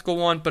the skeptical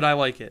one, but I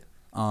like it.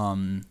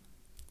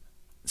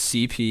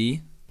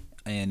 CP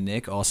and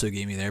Nick also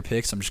gave me their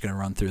picks. I'm just going to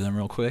run through them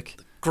real quick.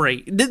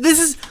 Great. This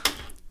is...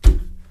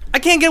 I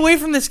can't get away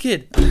from this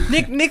kid.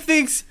 Nick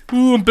thinks,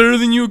 "Ooh, I'm better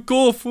than you at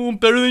golf. Ooh, I'm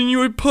better than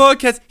you at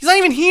podcast." He's not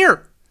even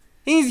here.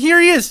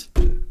 Here he is.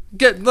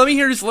 Let me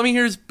hear his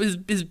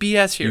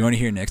BS here. You want to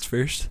hear Nick's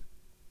first?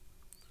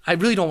 I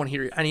really don't want to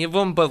hear any of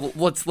them, but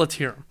let's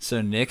hear them.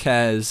 So Nick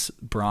has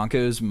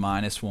Broncos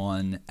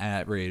 -1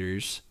 at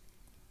Raiders.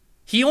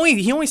 He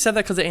only said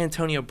that because of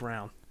Antonio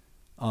Brown.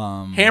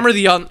 Hammer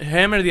the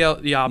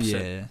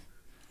opposite. Yeah.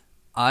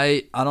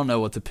 I don't know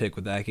what to pick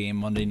with that game.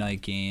 Monday night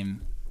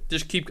game.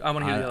 Just keep. I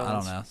want to hear the other I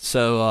ones. don't know.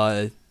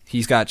 So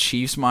he's got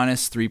Chiefs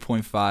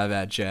 -3.5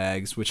 at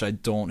Jags, which I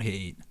don't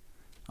hate.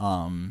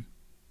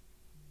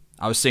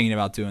 I was thinking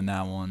about doing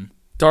that one.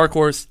 Dark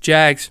horse,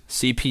 Jags.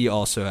 CP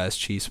also has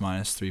Chiefs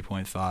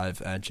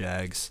 -3.5 at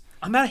Jags.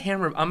 I'm at a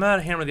hammer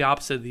the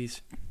opposite of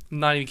these. I'm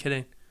not even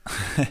kidding.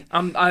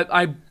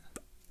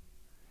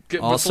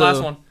 What's the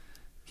last one?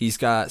 He's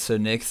got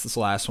Nick's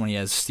last one. He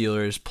has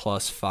Steelers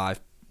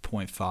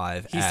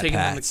 +5.5 at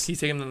Pats. He's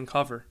taking them to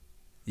cover.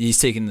 He's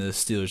taking the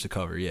Steelers to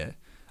cover. Yeah.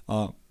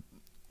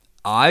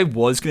 I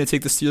was gonna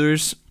take the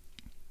Steelers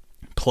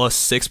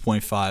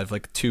 +6.5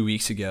 like 2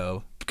 weeks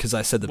ago because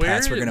I said the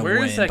Pats were gonna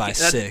win by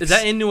 6. Is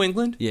that in New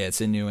England? Yeah,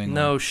 it's in New England.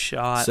 No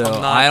shot.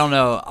 So I don't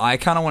know. I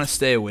kind of want to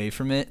stay away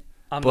from it,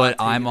 but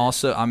I'm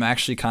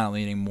actually kind of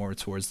leaning more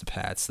towards the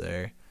Pats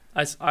there.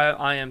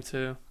 I am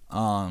too.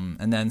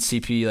 And then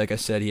CP, like I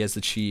said, he has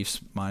the Chiefs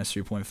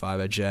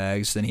 -3.5 at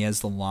Jags. Then he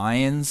has the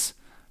Lions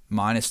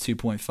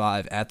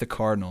 -2.5 at the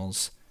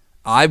Cardinals.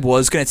 I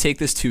was gonna take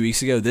this 2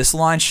 weeks ago. This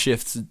line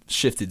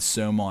shifted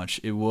so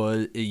much. It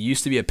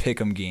used to be a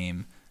pick'em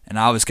game, and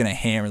I was gonna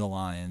hammer the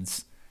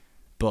Lions,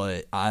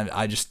 but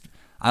I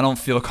don't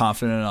feel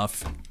confident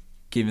enough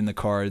giving the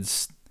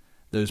Cards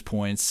those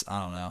points. I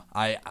don't know.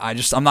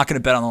 I'm not gonna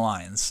bet on the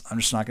Lions. I'm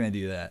just not gonna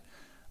do that.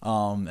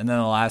 And then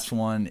the last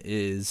one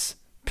is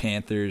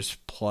Panthers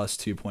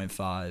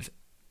 +2.5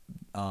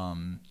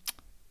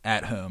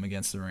 at home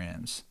against the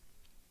Rams.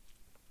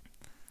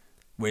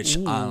 Which,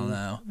 I don't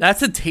know.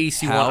 That's a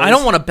tasty one. I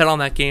don't want to bet on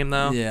that game,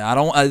 though. Yeah,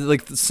 I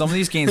like some of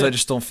these games I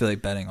just don't feel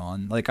like betting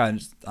on. Like, I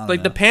don't know.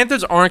 The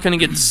Panthers aren't going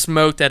to get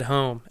smoked at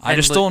home. I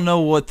just don't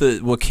know what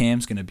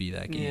Cam's going to be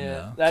that game,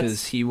 though.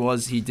 Because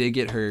he did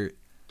get hurt.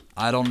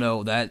 I don't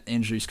know. That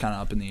injury's kind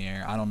of up in the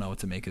air. I don't know what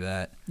to make of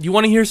that. You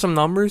want to hear some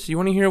numbers? You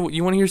want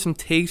to hear some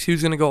takes?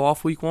 Who's going to go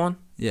off week 1?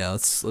 Yeah,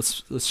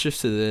 let's shift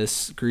to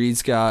this.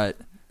 Greed's got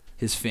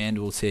his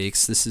FanDuel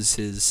takes. This is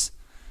his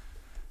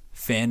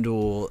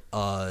FanDuel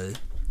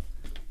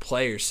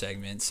player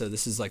segment. So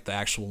this is like the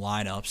actual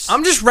lineups.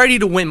 I'm just ready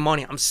to win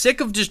money. I'm sick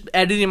of just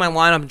editing my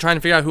lineup and trying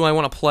to figure out who I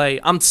want to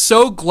play. I'm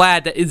so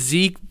glad that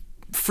Zeke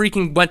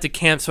freaking went to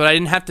camp so I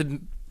didn't have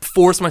to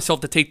force myself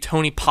to take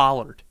Tony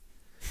Pollard.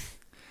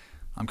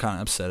 I'm kind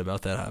of upset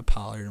about that. I have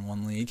Pollard in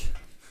one league.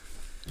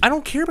 I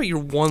don't care about your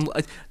one.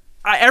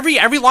 Every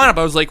lineup,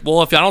 I was like,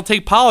 well, if I don't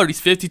take Pollard, he's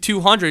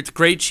 5,200. It's a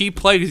great cheap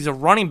play because he's a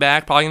running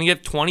back, probably going to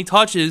get 20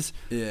 touches.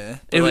 Yeah.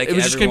 It was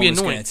just going to be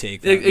annoying.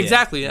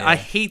 Exactly. Yeah. I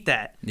hate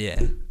that.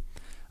 Yeah.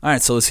 All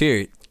right, so let's hear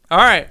it. All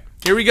right,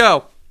 here we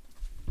go.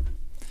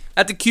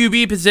 At the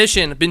QB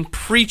position, I've been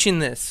preaching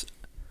this.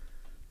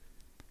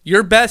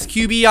 Your best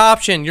QB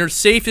option, your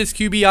safest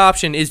QB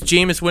option is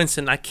Jameis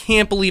Winston. I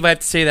can't believe I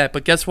have to say that,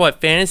 but guess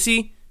what?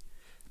 Fantasy,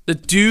 the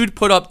dude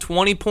put up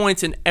 20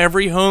 points in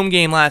every home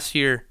game last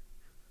year.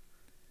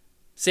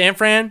 San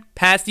Fran,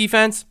 pass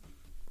defense.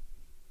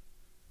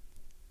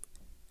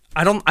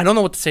 I don't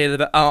know what to say to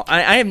that.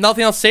 I have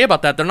nothing else to say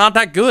about that. They're not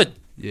that good.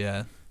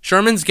 Yeah.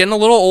 Sherman's getting a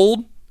little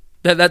old.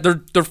 That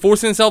they're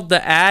forcing themselves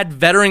to add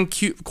veteran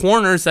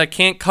corners that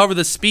can't cover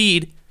the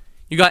speed.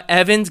 You got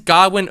Evans,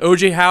 Godwin,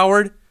 O.J.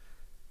 Howard.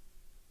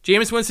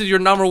 Jameis Winston is your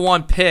number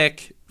 1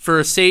 pick for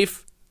a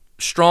safe,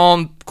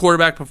 strong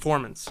quarterback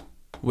performance.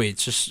 Wait,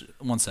 just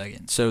 1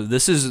 second. So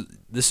this is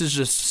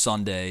just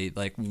Sunday,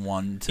 like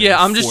 1 to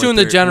yeah. I'm just doing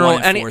the general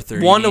 1 to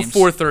 4:30. 1 to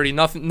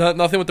 4:30.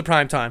 Nothing with the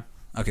prime time.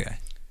 Okay.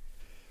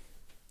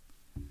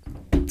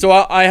 So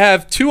I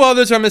have 2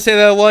 others I'm gonna say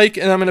that I like,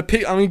 and I'm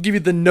gonna give you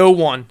the no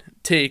one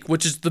take,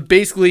 which is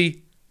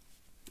basically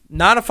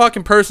not a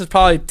fucking person's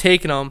probably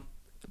taking them,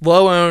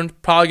 low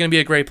owned, probably gonna be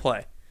a great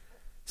play.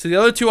 So the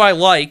other 2 I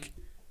like.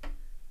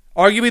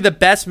 Arguably the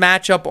best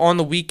matchup on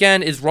the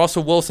weekend is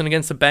Russell Wilson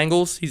against the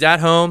Bengals. He's at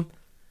home.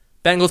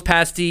 Bengals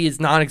pass D is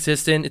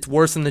non-existent. It's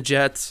worse than the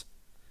Jets.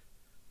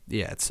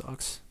 Yeah, it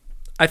sucks.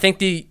 I think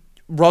the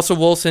Russell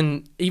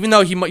Wilson, even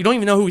though you don't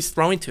even know who he's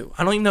throwing to.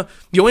 I don't even know.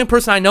 The only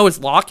person I know is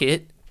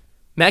Lockett.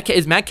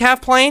 Is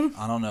Metcalf playing?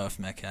 I don't know if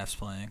Metcalf's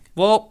playing.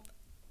 Well,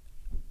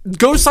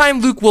 go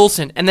sign Luke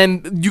Wilson, and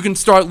then you can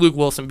start Luke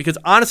Wilson. Because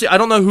honestly, I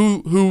don't know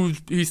who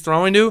he's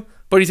throwing to,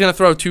 but he's going to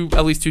throw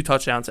at least 2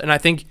 touchdowns. And I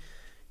think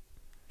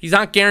he's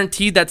not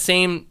guaranteed that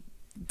same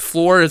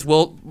floor as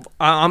Will.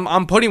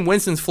 I'm putting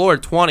Winston's floor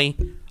at 20.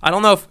 I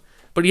don't know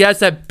but he has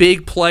that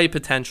big play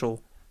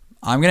potential.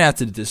 I'm gonna have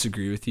to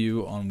disagree with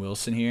you on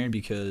Wilson here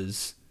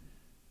because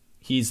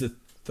he's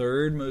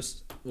third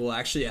most. Well,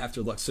 actually,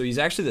 after Luck, so he's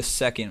actually the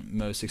second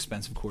most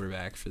expensive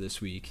quarterback for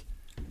this week.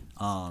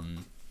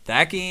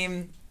 That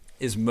game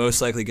is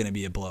most likely going to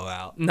be a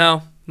blowout.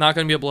 No, not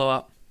going to be a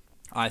blowout.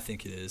 I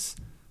think it is.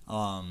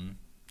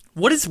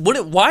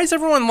 Why is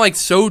everyone like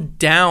so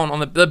down on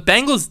the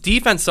Bengals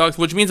defense sucks,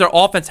 which means their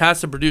offense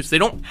has to produce. They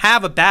don't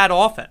have a bad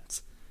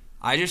offense.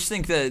 I just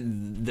think that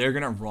they're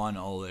going to run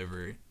all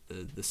over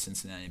the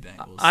Cincinnati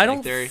Bengals. I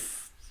don't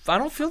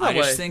feel that way.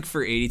 I just think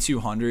for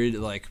 8,200,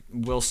 like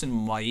Wilson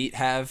might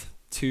have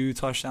 2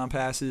 touchdown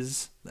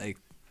passes, like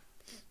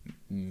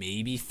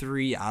maybe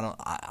 3. I don't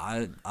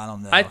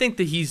know. I think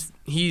that he's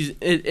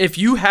if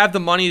you have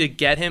the money to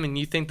get him and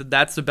you think that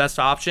that's the best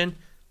option,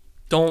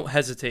 don't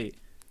hesitate.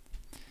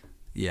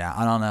 Yeah,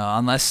 I don't know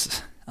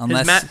unless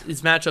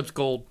his matchup's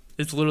gold.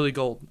 It's literally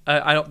gold.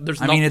 I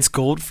mean, it's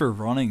gold for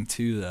running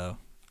too, though.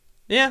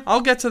 Yeah,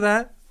 I'll get to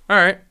that. All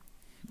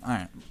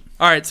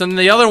right. So then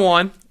the other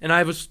one, and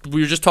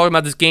we were just talking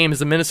about this game, is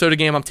the Minnesota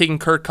game. I'm taking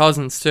Kirk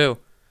Cousins too.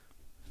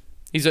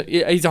 He's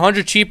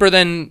 100 cheaper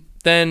than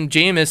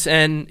Jameis,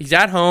 and he's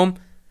at home.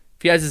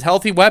 If he has his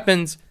healthy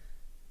weapons,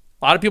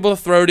 a lot of people to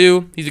throw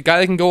to. He's a guy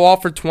that can go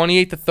off for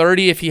 28 to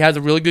 30 if he has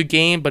a really good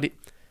game, but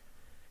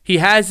he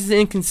has his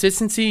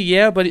inconsistency,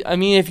 yeah. But I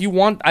mean, if you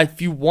want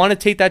to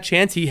take that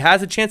chance, he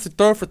has a chance to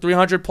throw for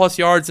 300 plus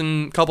yards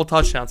and a couple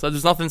touchdowns. So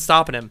there's nothing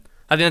stopping him.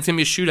 I think that's gonna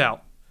be a shootout.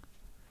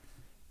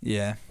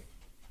 Yeah.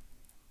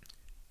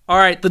 All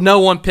right, the no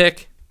one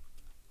pick.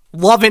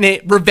 Loving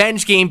it.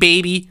 Revenge game,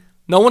 baby.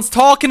 No one's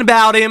talking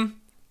about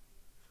him.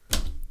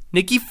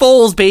 Nicky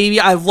Foles, baby.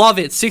 I love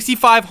it.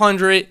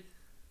 6,500.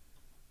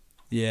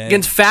 Yeah.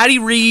 Against Fatty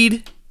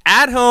Reed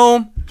at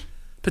home.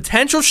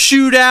 Potential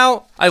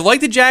shootout. I like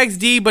the Jags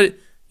D, but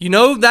you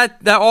know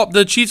that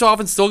the Chiefs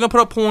offense still gonna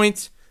put up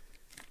points.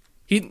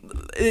 I think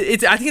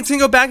it's gonna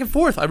go back and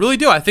forth. I really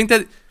do. I think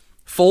that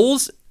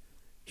Foles,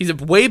 he's a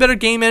way better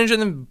game manager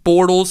than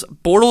Bortles.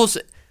 Bortles,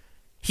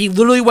 he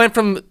literally went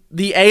from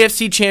the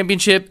AFC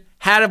Championship,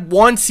 had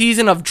one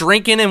season of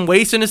drinking and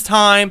wasting his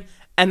time,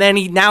 and then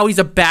now he's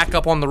a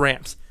backup on the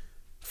Rams.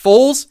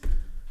 Foles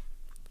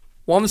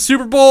won the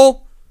Super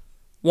Bowl,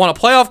 won a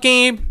playoff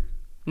game.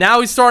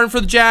 Now he's starting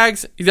for the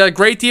Jags. He's got a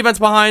great defense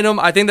behind him.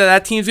 I think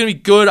that team's going to be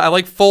good. I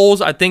like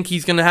Foles. I think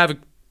he's going to have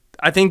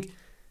I think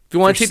if you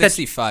want to take that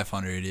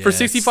 6,500, yeah, for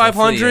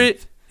 6,500,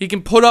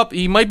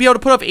 he might be able to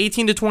put up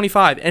 18 to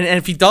 25. And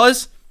if he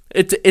does,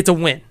 it's a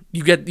win.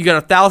 You got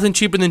 1,000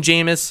 cheaper than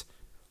Jameis.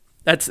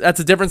 That's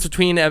a difference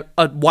between a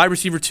wide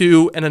receiver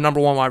 2 and a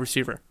number 1 wide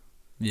receiver.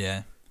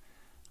 Yeah.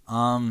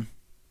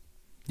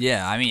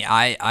 Yeah, I mean,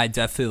 I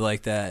definitely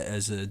like that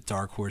as a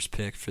dark horse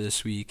pick for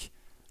this week.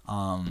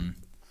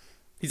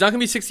 He's not going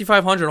to be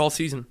 6,500 all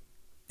season.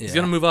 He's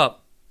going to move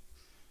up.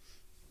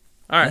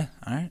 All right. Yeah,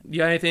 all right. You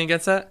got anything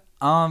against that?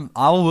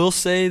 I will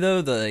say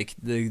though,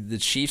 the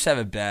Chiefs have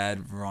a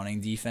bad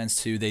running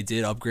defense too. They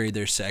did upgrade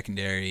their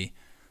secondary.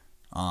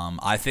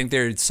 I think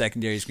their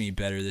secondary is going to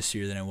be better this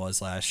year than it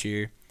was last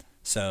year.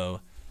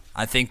 So,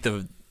 I think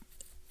the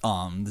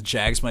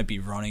Jags might be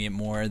running it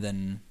more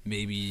than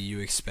maybe you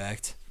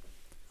expect.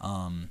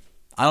 I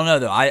don't know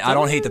though. I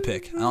don't hate the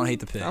pick.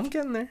 I'm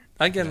getting there.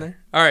 There.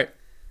 All right.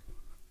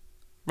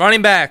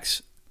 Running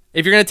backs.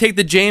 If you're going to take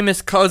the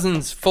Jameis,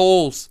 Cousins,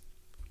 Foles,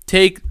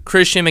 take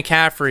Christian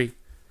McCaffrey.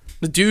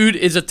 The dude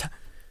is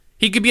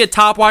he could be a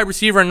top wide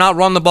receiver and not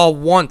run the ball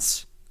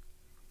once.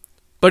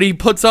 But he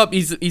puts up,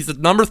 he's the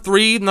number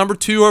 3, number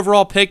 2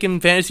 overall pick in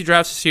fantasy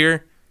drafts this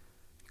year.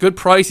 Good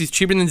price. He's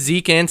cheaper than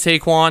Zeke and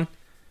Saquon.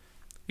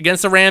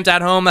 Against the Rams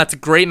at home, that's a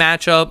great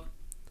matchup.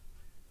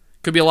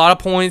 Could be a lot of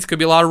points, could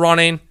be a lot of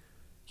running.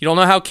 You don't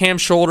know how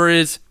Cam's shoulder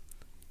is.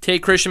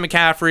 Take Christian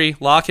McCaffrey,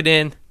 lock it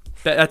in.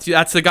 That's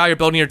the guy you're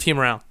building your team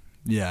around.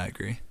 Yeah, I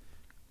agree.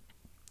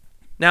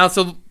 Now,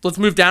 so let's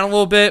move down a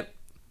little bit.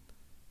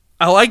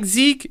 I like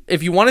Zeke.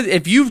 If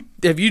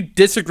you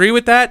disagree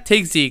with that,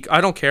 take Zeke.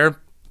 I don't care.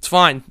 It's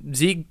fine.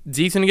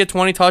 Zeke's gonna get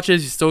 20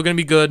 touches. He's still gonna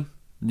be good.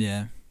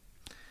 Yeah.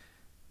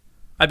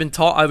 I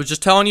was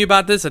just telling you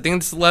about this. I think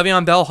this is the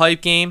Le'Veon Bell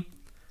hype game.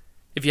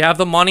 If you have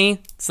the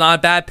money, it's not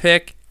a bad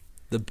pick.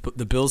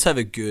 The Bills have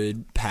a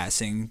good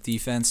passing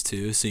defense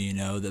too, so you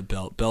know that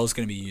Bell's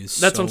going to be used.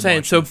 That's so what I'm saying.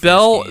 much So in the first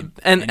Bell game.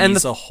 and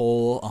he's a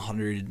whole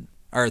 $100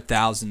 or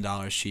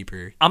 $1,000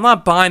 cheaper. I'm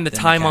not buying the than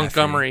Ty McCaffrey.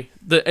 Montgomery.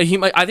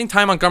 I think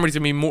Ty Montgomery's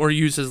gonna be more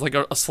used as like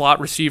a slot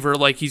receiver.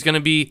 Like he's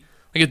gonna be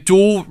like a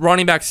dual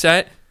running back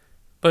set.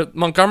 But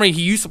Montgomery,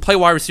 he used to play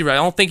wide receiver. I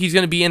don't think he's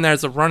gonna be in there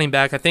as a running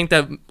back. I think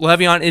that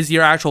Le'Veon is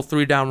your actual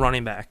 3-down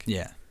running back.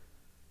 Yeah.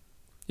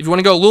 If you want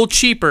to go a little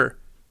cheaper,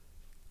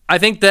 I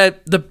think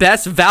that the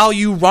best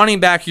value running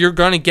back you're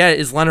going to get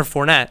is Leonard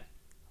Fournette.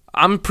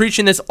 I'm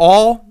preaching this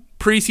all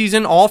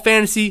preseason, all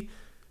fantasy.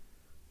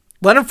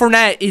 Leonard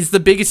Fournette is the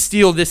biggest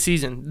steal this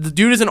season. The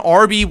dude is an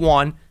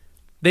RB1.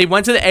 They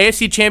went to the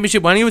AFC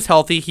Championship when he was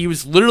healthy. He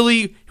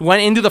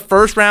went into the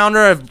first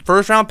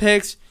round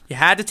picks. You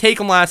had to take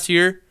him last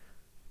year.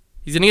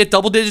 He's going to get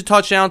double-digit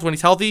touchdowns when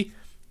he's healthy.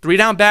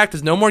 3-down back.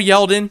 There's no more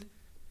Yeldon.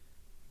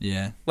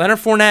 Yeah. Leonard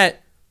Fournette,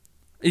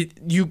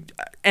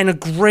 and a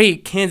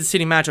great Kansas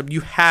City matchup.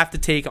 You have to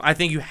take. I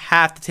think you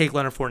have to take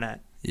Leonard Fournette.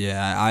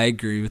 Yeah, I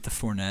agree with the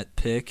Fournette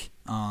pick.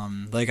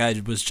 Like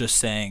I was just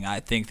saying, I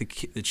think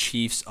the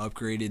Chiefs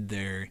upgraded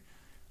their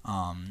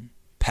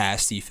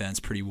pass defense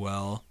pretty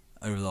well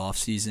over the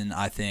offseason.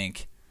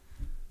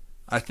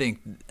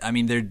 I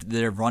mean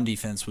their run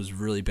defense was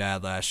really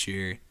bad last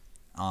year.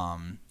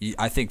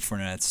 I think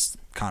Fournette's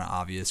kind of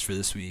obvious for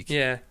this week.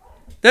 Yeah.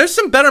 There's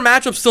some better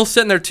matchups still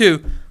sitting there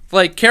too.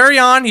 Like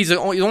Kerryon, he's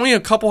only a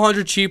couple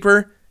hundred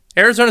cheaper.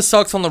 Arizona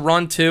sucks on the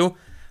run too.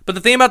 But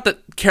the thing about the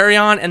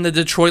Kerryon and the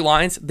Detroit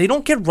Lions, they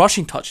don't get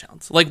rushing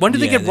touchdowns. Like when do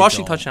they get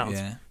rushing touchdowns?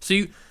 Yeah.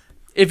 So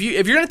if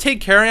you're gonna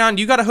take Kerryon,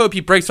 you gotta hope he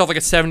breaks off like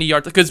a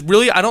 70-yard. Because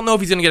really, I don't know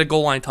if he's gonna get a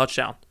goal line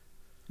touchdown.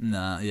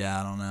 No, yeah,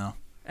 I don't know.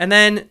 And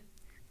then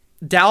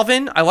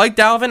Dalvin, I like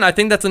Dalvin. I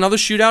think that's another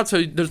shootout.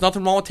 So there's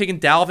nothing wrong with taking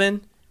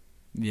Dalvin.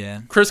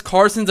 Yeah. Chris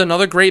Carson's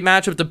another great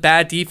matchup. It's a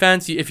bad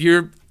defense. If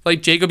you're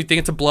like Jacob, you think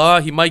it's a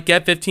blowout. He might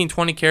get 15,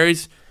 20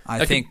 carries. I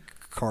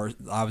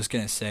was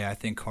going to say, I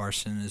think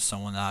Carson is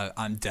someone that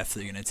I'm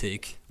definitely going to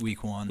take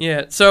week 1.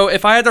 Yeah, so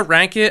if I had to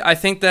rank it, I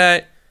think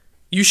that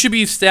you should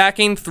be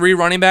stacking 3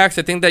 running backs.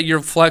 I think that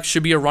your flex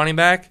should be a running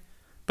back.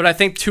 But I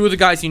think 2 of the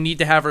guys you need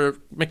to have are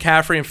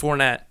McCaffrey and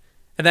Fournette.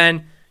 And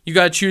then you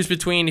got to choose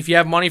between if you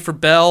have money for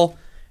Bell,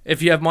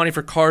 if you have money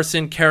for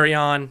Carson,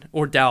 Kerryon,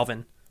 or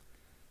Dalvin.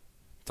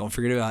 Don't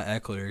forget about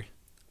Eckler.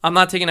 I'm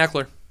not taking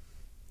Eckler.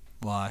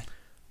 Why?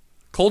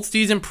 Colts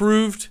D's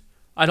improved.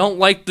 I don't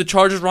like the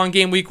Chargers run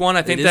game week 1.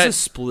 I think it that is a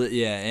split,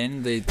 yeah,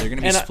 and they're going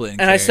to be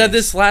splitting. And I said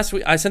this last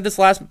week. I said this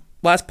last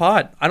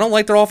pod. I don't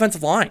like their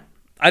offensive line.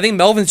 I think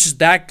Melvin's just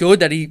that good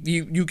that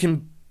you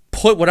can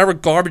put whatever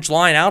garbage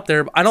line out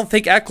there. I don't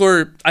think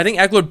Eckler. I think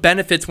Eckler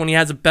benefits when he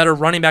has a better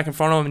running back in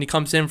front of him and he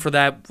comes in for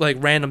that like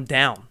random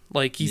down.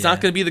 Like he's not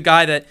going to be the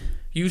guy that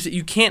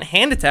you can't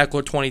hand it to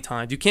Eckler 20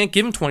 times. You can't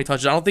give him 20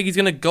 touches. I don't think he's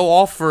going to go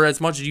off for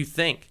as much as you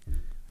think.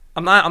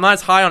 I'm not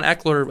as high on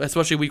Eckler,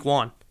 especially week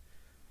 1.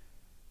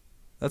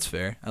 That's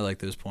fair. I like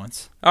those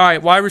points. All right,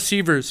 wide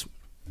receivers.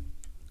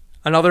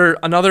 Another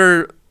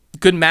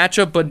good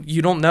matchup, but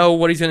you don't know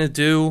what he's going to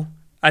do.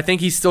 I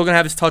think he's still going to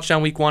have his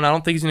touchdown week 1. I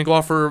don't think he's going to go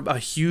off for a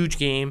huge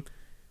game.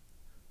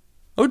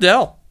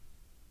 Odell.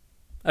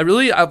 I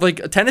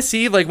like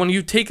Tennessee. Like when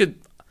you take a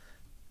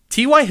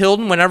T.Y.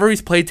 Hilton, whenever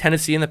he's played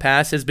Tennessee in the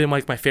past, has been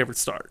like my favorite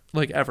start,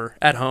 like ever,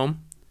 at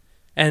home.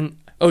 And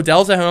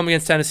Odell's at home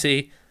against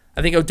Tennessee.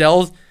 I think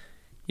Odell's,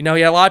 he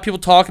had a lot of people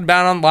talking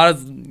about him. A lot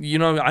of,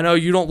 I know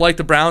you don't like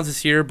the Browns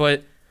this year,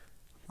 but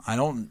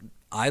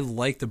I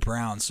like the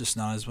Browns, just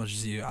not as much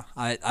as you.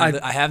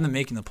 I have them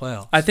making the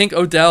playoffs. I think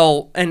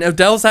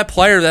Odell's that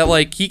player that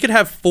like he could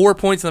have 4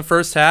 points in the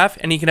first half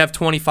and he can have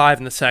 25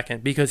 in the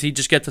second because he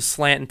just gets a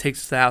slant and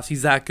takes the house.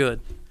 He's that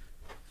good.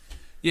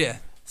 Yeah.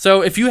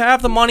 So if you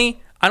have the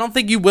money, I don't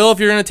think you will if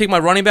you're going to take my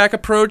running back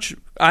approach.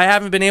 I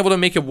haven't been able to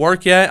make it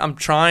work yet. I'm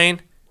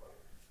trying.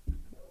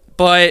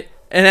 And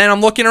then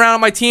I'm looking around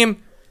at my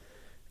team.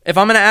 If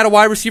I'm going to add a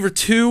wide receiver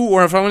 2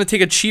 or if I'm going to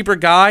take a cheaper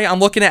guy, I'm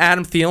looking at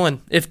Adam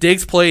Thielen. If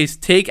Diggs plays,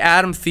 take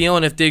Adam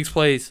Thielen if Diggs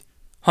plays.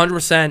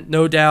 100%,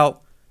 no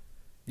doubt.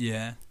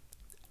 Yeah.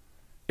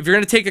 If you're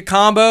going to take a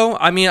combo,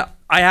 I'm not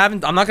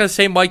going to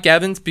say Mike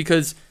Evans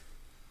because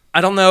I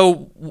don't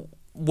know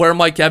where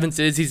Mike Evans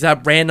is. He's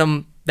that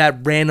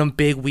random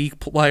big weak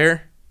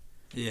player.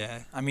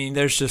 Yeah. I mean,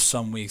 there's just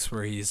some weeks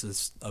where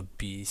he's a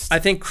beast. I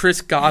think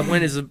Chris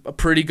Godwin is a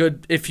pretty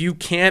good, if you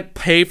can't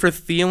pay for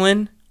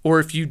Thielen or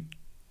if you're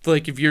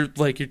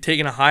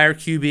taking a higher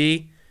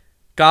QB,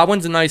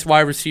 Godwin's a nice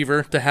wide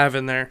receiver to have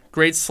in there.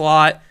 Great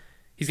slot.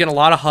 He's getting a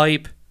lot of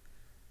hype.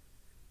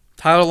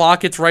 Tyler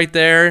Lockett's right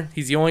there.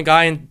 He's the only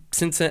guy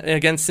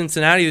against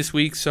Cincinnati this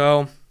week,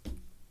 so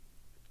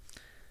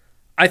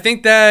I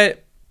think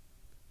that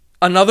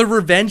another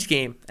revenge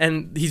game,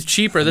 and he's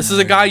cheaper. This is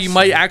a guy you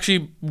might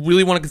actually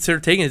really want to consider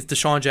taking is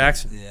Deshaun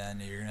Jackson. Yeah, I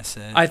knew you were going to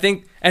say it. I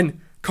think,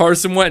 and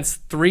Carson Wentz,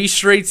 3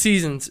 straight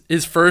seasons,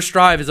 his first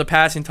drive is a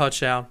passing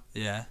touchdown.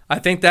 Yeah. I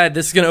think that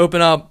this is going to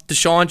open up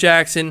Deshaun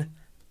Jackson.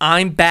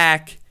 I'm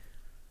back.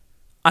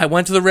 I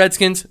went to the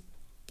Redskins.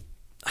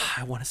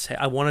 I want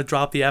to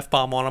drop the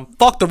F-bomb on him.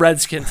 Fuck the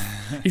Redskins.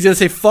 He's going to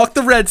say, fuck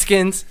the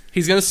Redskins.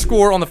 He's going to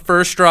score on the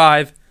first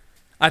drive.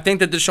 I think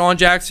that Deshaun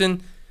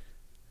Jackson,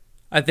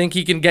 I think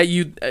he can get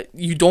you.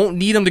 You don't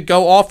need him to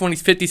go off when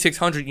he's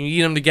 5,600. You need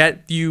him to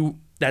get you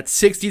that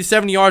 60 to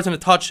 70 yards and a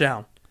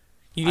touchdown.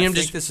 I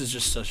think this is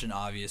just such an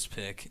obvious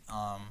pick.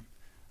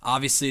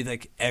 Obviously,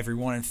 like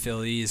everyone in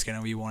Philly is going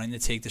to be wanting to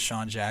take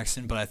Deshaun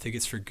Jackson, but I think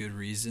it's for good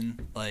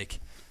reason. Like,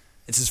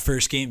 it's his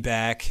first game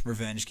back,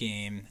 revenge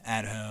game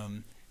at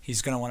home.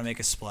 He's going to want to make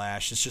a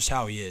splash. It's just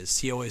how he is.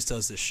 He always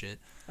does this shit.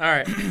 All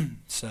right.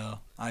 So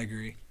I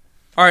agree.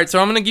 All right, so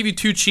I'm going to give you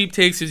 2 cheap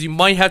takes because you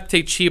might have to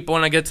take cheap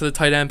when I get to the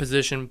tight end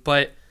position.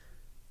 But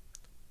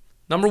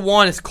number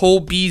 1 is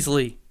Cole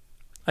Beasley.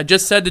 I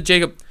just said to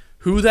Jacob,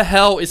 who the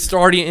hell is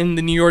starting in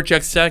the New York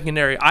Jets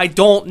secondary? I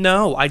don't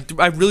know.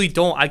 I really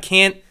don't. I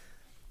can't.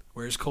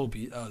 Where's Cole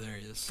Beasley? Oh, there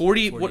he is.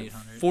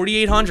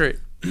 4,800.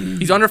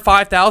 He's under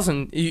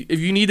 5,000. If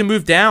you need to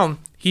move down,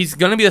 he's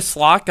going to be a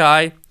slot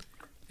guy.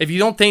 If you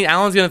don't think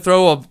Allen's going to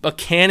throw a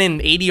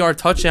cannon 80-yard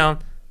touchdown,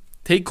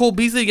 take Cole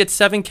Beasley to get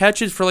 7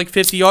 catches for like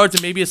 50 yards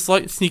and maybe a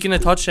sneak in a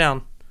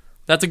touchdown.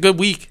 That's a good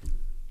week,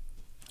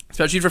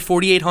 especially for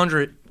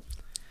 4,800.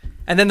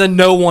 And then the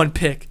no one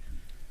pick.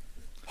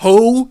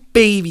 Oh,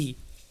 baby.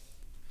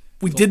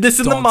 We did this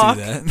in the mock.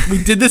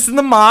 We did this in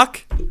the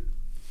mock.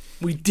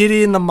 We did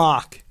it in the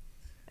mock.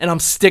 And I'm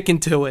sticking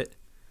to it.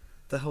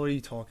 The hell are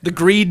you talking The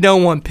greed no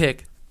one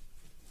pick.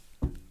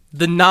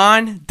 The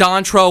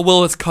non-Dontrell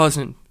Willis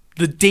cousin.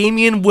 The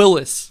Damian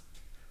Willis.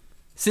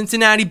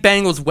 Cincinnati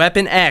Bengals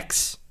weapon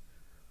X.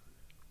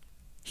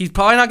 He's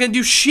probably not going to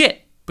do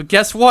shit. But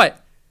guess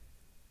what?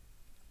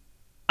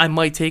 I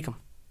might take him.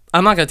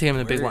 I'm not going to take him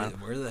in the big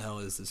lineup. Where the hell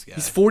is this guy?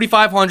 He's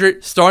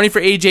 4,500, starting for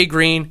A.J.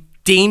 Green.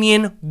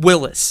 Damian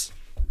Willis.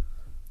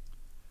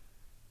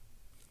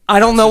 I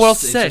don't know what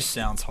else to say. It just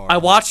sounds hard. I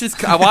watched his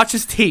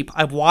tape.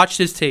 I've watched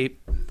his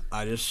tape.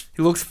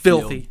 He looks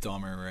filthy. Feel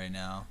dumber right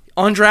now.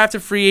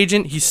 Undrafted free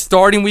agent. He's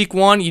starting week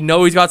 1. You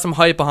know he's got some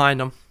hype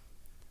behind him.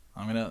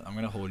 I'm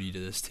gonna hold you to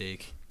this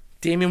take.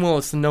 Damian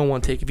Willis, the no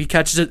one take. If he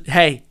catches it,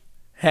 hey,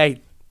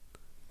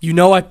 you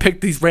know I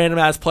picked these random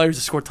ass players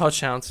to score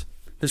touchdowns.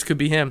 This could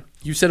be him.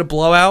 You said a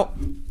blowout,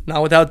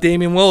 not without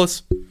Damian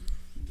Willis.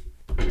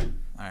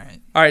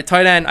 All right,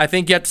 tight end. I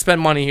think you have to spend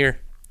money here.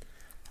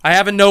 I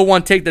have a no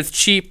one take that's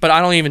cheap, but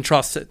I don't even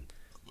trust it.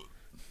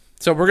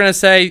 So we're gonna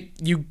say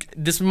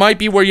this might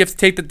be where you have to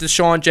take the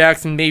Deshaun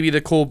Jackson, maybe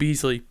the Cole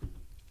Beasley.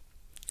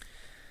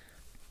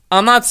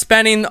 I'm not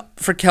spending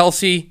for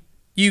Kelsey.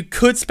 You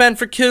could spend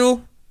for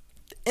Kittle.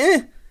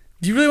 Do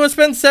you really want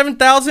to spend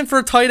 $7,000 for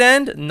a tight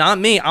end? Not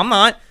me. I'm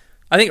not.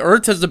 I think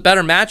Ertz has the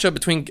better matchup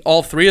between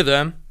all 3 of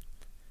them.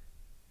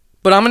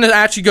 But I'm going to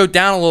actually go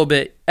down a little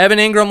bit. Evan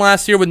Ingram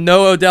last year with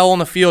no Odell on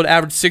the field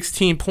averaged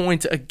 16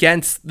 points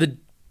against the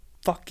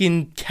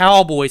fucking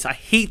Cowboys. I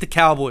hate the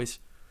Cowboys.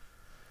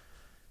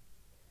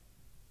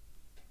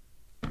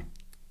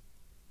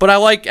 But I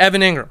like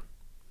Evan Ingram.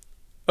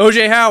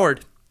 O.J.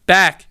 Howard,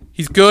 back.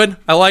 He's good.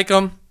 I like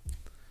him.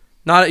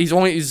 He's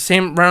the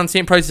same around the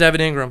same price as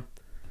Evan Ingram.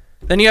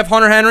 Then you have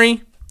Hunter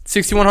Henry,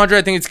 6,100.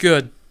 I think it's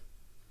good.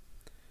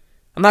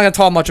 I'm not going to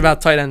talk much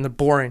about tight end. They're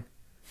boring.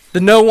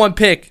 The no one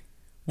pick.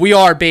 We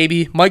are,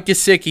 baby. Mike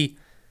Gesicki.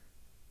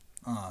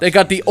 They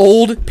got the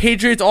old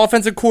Patriots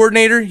offensive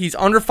coordinator. He's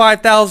under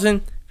 5,000.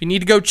 If you need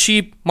to go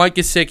cheap, Mike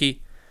Gesicki.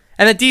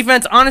 And the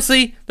defense,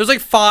 honestly, there's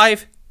like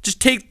 5. Just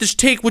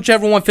take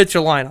whichever one fits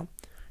your lineup.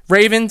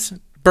 Ravens,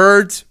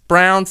 Birds,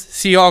 Browns,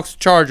 Seahawks,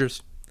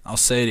 Chargers. I'll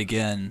say it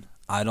again.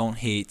 I don't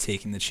hate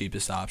taking the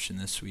cheapest option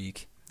this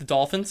week. The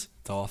Dolphins?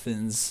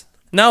 Dolphins.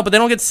 No, but they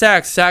don't get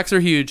sacks. Sacks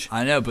are huge.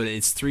 I know, but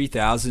it's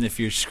 3,000 if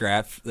you're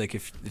strapped. Like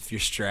if you're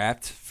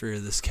strapped for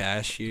this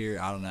cash here.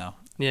 I don't know.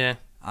 Yeah.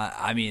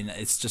 I mean,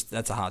 it's just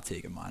that's a hot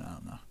take of mine. I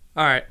don't know.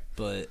 All right.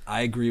 But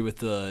I agree with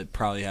the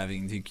probably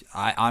having to.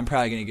 I'm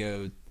probably gonna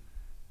go.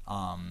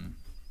 I'm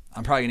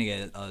probably gonna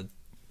get a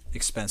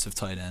expensive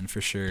tight end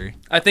for sure.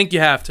 I think you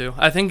have to.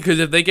 I think because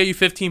if they get you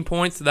 15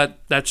 points,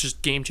 that's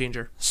just game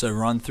changer. So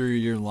run through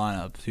your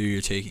lineup. Who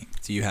you're taking?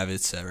 Do you have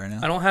it set right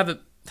now? I don't have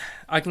it.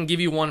 I can give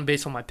you one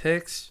based on my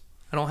picks.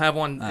 I don't have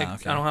one.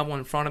 Okay. I don't have one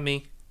in front of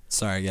me.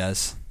 Sorry,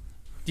 guys.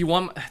 Do you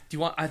want?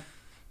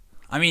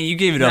 I mean, you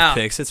gave it up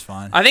picks. It's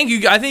fine. I think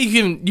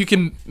you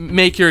can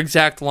make your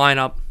exact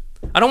lineup.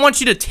 I don't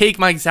want you to take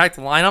my exact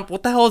lineup.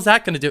 What the hell is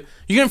that going to do?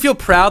 You're going to feel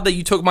proud that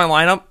you took my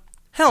lineup?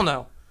 Hell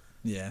no.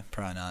 Yeah,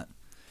 probably not.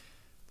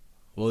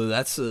 Well,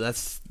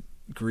 that's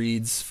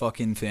Greed's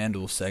fucking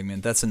FanDuel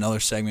segment. That's another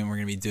segment we're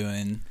going to be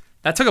doing.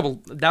 That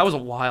was a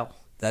while.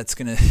 That's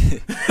going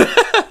to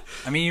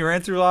I mean, you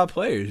ran through a lot of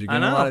players. I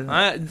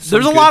know.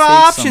 There's a lot of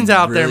options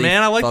out there,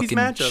 man. I like these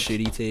matchups.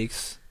 Shitty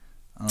takes.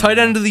 Tight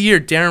end of the year,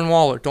 Darren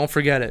Waller. Don't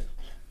forget it.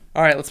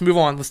 All right, let's move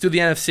on. Let's do the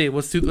NFC.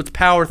 Let's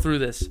power through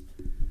this.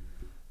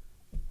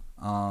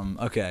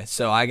 Okay,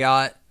 so I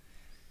got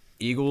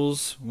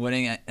Eagles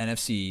winning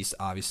NFC East,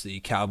 obviously.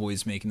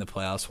 Cowboys making the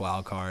playoffs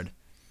wild card.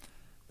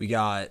 We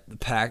got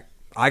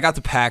I got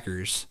the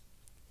Packers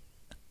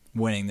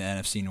winning the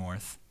NFC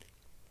North.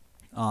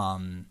 I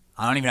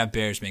don't even have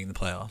Bears making the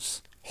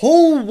playoffs.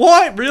 Oh,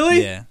 what?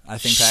 Really? Yeah, I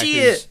think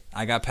Shit. Packers.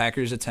 I got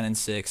Packers at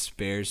 10-6,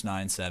 Bears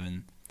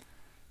 9-7.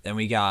 Then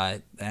we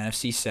got the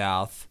NFC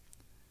South.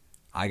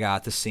 I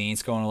got the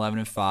Saints going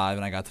 11-5,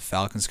 and I got the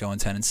Falcons going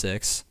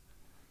 10-6.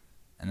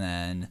 And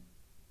then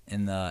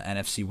in the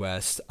NFC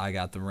West, I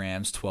got the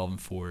Rams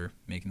 12-4,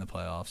 making the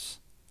playoffs.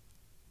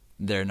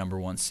 They're number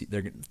 1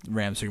 seed.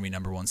 Rams are gonna be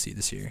number 1 seed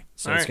this year.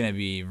 So it's gonna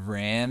be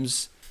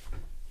Rams,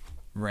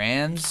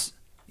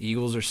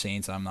 Eagles or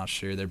Saints. I'm not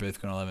sure. They're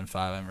both going 11-5.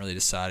 I haven't really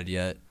decided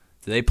yet.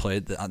 Do they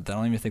play? I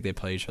don't even think they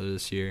play each other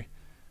this year.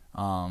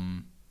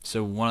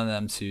 So one of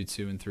them 2,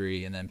 2 and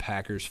 3, and then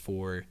Packers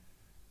 4,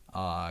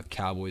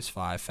 Cowboys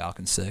 5,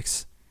 Falcons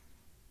 6.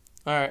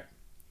 All right.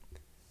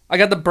 I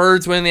got the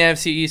Birds winning the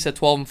NFC East at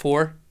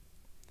 12-4.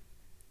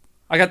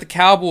 I got the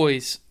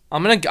Cowboys.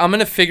 I'm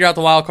gonna figure out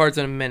the wild cards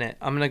in a minute.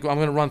 I'm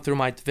gonna run through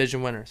my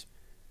division winners.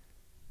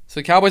 So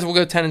the Cowboys will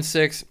go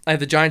 10-6. I have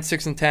the Giants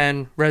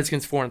 6-10.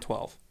 Redskins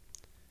 4-12.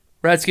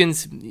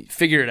 Redskins,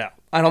 figure it out.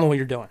 I don't know what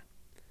you're doing.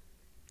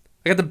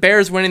 I got the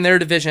Bears winning their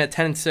division at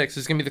 10-6.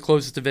 It's going to be the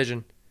closest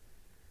division.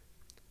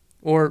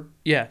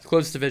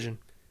 Closest division.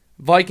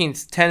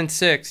 Vikings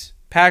 10-6.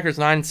 Packers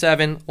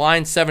 9-7.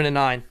 Lions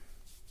 7-9.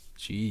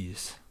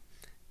 Jeez.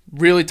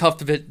 Really tough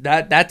division.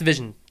 That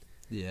division.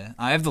 Yeah,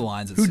 I have the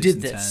Lions at Who 6 did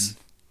and this? 10.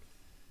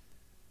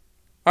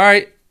 All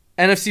right,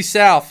 NFC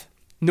South.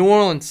 New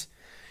Orleans.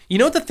 You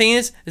know what the thing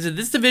is? Is that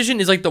this division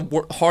is like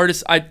the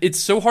hardest. It's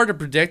so hard to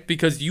predict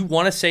because you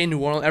want to say New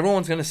Orleans.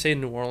 Everyone's going to say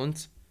New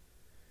Orleans.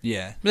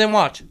 Yeah. But then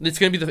watch. It's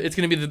gonna be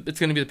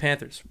the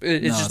Panthers.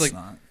 It's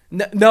not.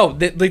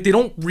 They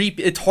don't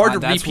repeat. It's hard to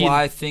repeat. That's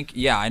why I think.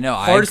 Yeah, I know.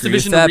 Hardest I agree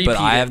with division to that, but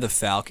repeat I it. have the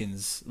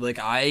Falcons. Like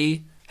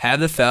I have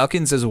the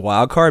Falcons as a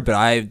wild card, but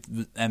I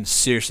am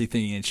seriously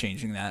thinking of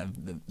changing that,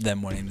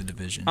 them winning the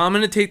division. I'm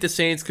gonna take the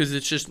Saints because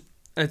it's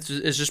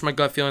just my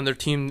gut feeling. Their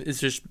team is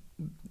just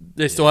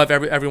they still have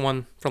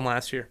everyone from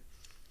last year,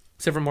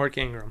 except for Mark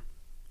Ingram.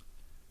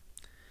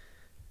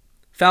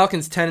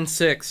 Falcons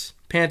 10-6,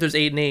 Panthers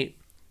 8-8,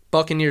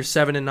 Buccaneers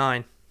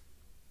 7-9.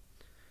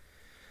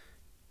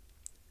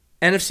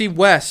 NFC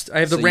West, I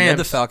have the So Rams. you have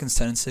the Falcons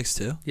 10-6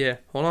 too. Yeah,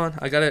 hold on.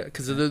 I got it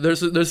because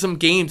there's some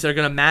games that are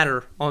gonna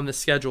matter on the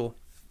schedule.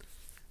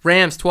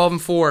 Rams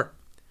 12-4,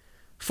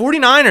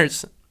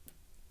 49ers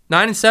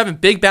 9-7.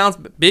 Big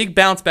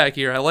bounce back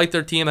here. I like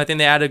their team. I think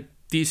they added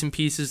decent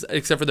pieces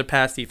except for their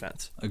pass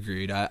defense.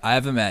 Agreed. I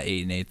have them at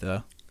 8-8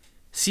 though.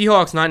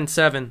 Seahawks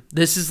 9-7.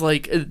 This is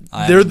like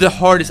they're the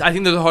hardest. I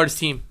think they're the hardest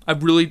team.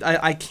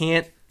 I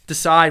can't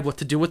decide what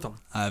to do with them.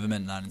 I have them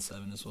at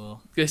 9-7 as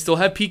well. They still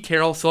have Pete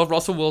Carroll, still have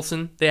Russell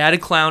Wilson. They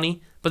added Clowney,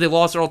 but they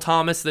lost Earl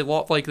Thomas. They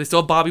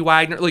still have Bobby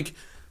Wagner. Like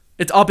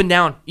it's up and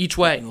down each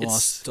way. They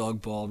lost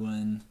Doug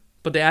Baldwin.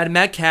 But they added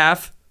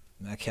Metcalf.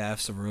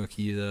 Metcalf's a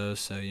rookie though,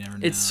 so you never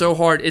know. It's so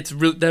hard.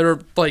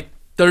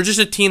 They're just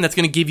a team that's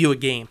going to give you a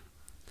game.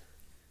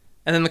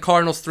 And then the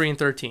Cardinals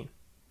 3-13.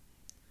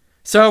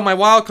 So my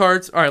wild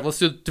cards. All right, let's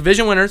do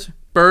division winners: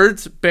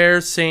 Birds,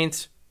 Bears,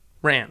 Saints,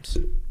 Rams.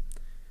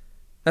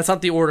 That's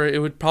not the order. It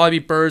would probably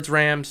be Birds,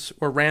 Rams,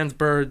 or Rams,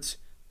 Birds,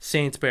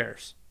 Saints,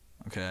 Bears.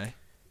 Okay.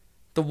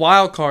 The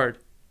wild card.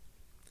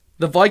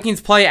 The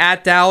Vikings play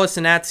at Dallas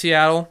and at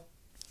Seattle.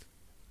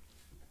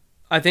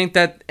 I think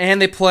that,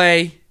 and they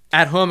play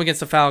at home against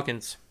the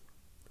Falcons.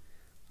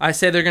 I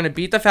say they're going to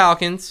beat the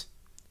Falcons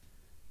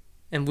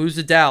and lose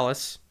to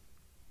Dallas.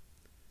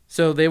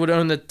 So they would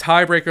own the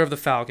tiebreaker of the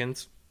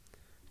Falcons.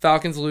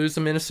 Falcons lose to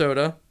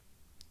Minnesota.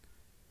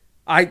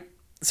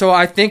 So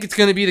I think it's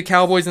going to be the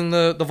Cowboys and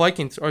the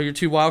Vikings are your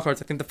two wild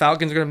cards. I think the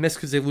Falcons are going to miss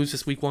because they lose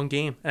this Week 1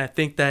 game, and I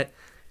think that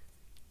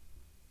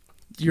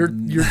your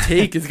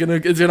take is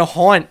gonna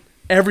haunt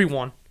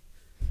everyone.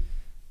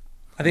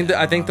 I think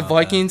the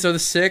Vikings are the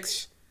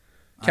 6,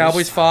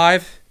 Cowboys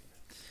 5,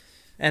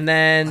 and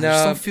then I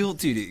just don't feel,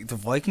 dude. The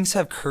Vikings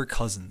have Kirk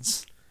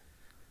Cousins.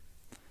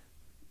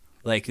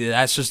 Like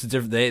that's just a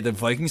different. The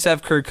Vikings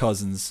have Kirk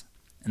Cousins,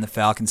 and the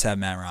Falcons have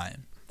Matt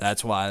Ryan.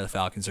 That's why the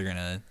Falcons are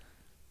gonna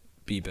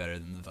be better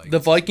than the Vikings. The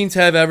Vikings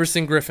have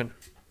Everson Griffin,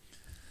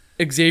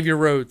 Xavier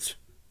Rhodes,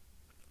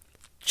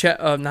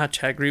 not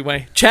Chad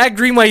Greenway. Chad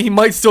Greenway, he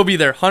might still be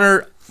there.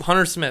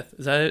 Hunter Smith,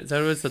 is that what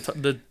it's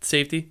the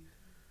safety?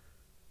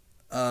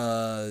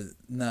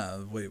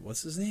 No, wait,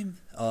 what's his name?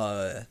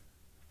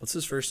 What's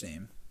his first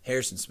name?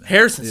 Harrison Smith.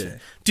 Harrison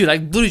Smith. Dude, I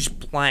literally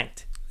just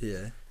blanked.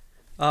 Yeah.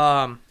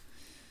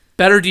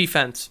 Better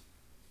defense.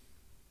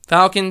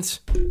 Falcons.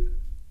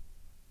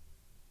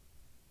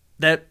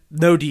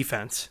 No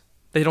defense.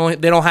 They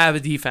don't have a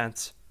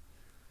defense.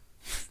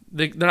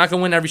 They're not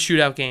gonna win every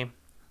shootout game.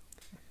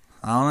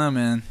 I don't know,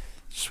 man.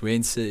 Just wait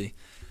and see.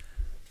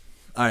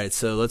 All right,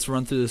 so let's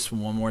run through this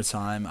one more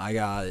time. I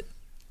got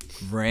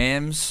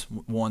Rams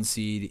 1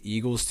 seed,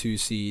 Eagles 2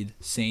 seed,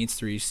 Saints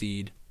 3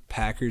 seed,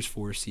 Packers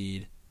 4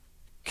 seed,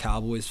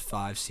 Cowboys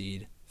 5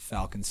 seed,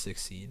 Falcons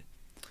 6 seed.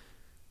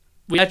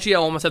 We actually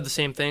almost have the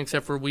same thing,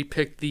 except for we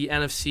picked the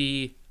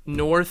NFC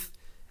North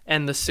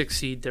and the 6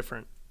 seed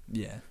different.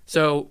 Yeah.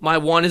 So my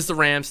 1 is the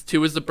Rams,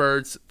 2 is the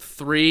Birds,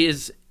 3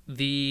 is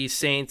the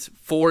Saints,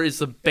 4 is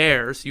the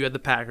Bears. You had the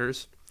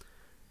Packers.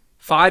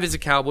 5 is the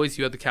Cowboys.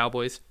 You had the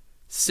Cowboys.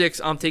 6,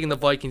 I'm taking the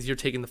Vikings. You're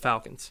taking the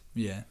Falcons.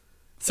 Yeah.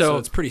 So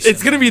it's pretty.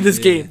 It's gonna be this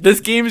yeah. game. This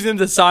game is gonna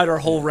decide our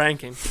whole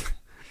ranking.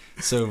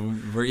 So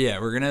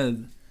we're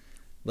gonna,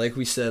 like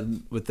we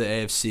said with the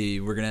AFC,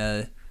 we're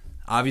gonna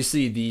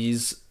obviously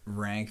these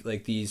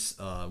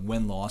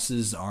win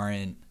losses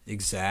aren't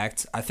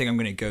exact. I think I'm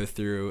gonna go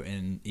through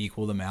and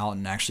equal them out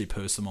and actually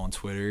post them on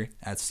Twitter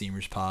at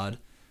SteamersPod,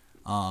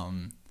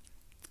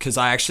 because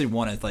I actually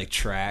want to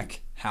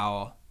track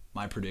how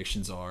my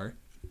predictions are,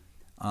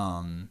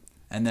 and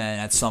then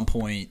at some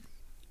point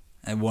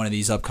in one of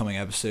these upcoming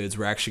episodes,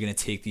 we're actually going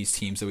to take these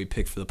teams that we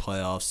picked for the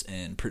playoffs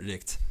and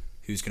predict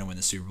who's going to win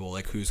the Super Bowl,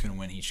 who's going to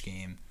win each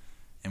game,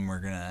 and we're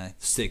going to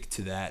stick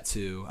to that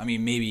too. I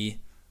mean, maybe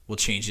we'll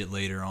change it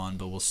later on,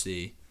 but we'll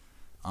see,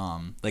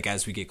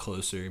 as we get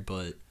closer.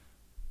 But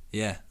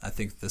yeah, I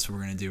think that's what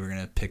we're going to do. We're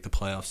going to pick the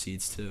playoff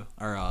seeds too,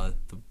 or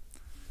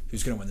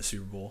who's going to win the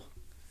Super Bowl.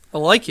 I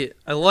like it.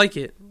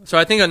 So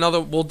I think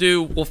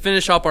we'll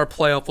finish up our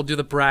playoff. We'll do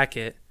the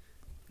bracket,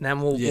 and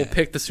then we'll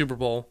pick the Super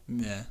Bowl.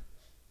 Yeah.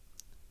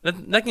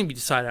 That can be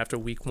decided after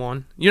week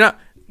 1.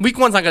 Week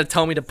 1's not going to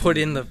tell me to put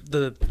in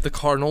the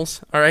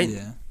Cardinals, all right?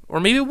 Yeah. Or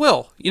maybe it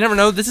will. You never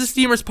know. This is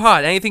Steamers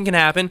Pod. Anything can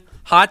happen.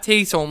 Hot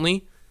takes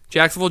only.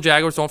 Jacksonville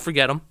Jaguars, don't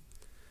forget them.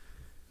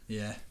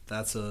 Yeah,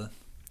 that's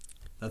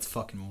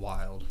fucking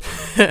wild.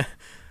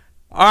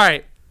 All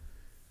right.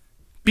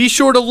 Be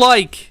sure to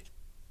like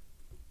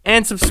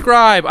and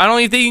subscribe. I don't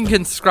even think you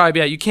can subscribe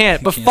yet. You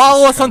can't. But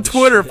follow us on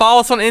Twitter.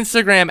 Follow us on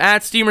Instagram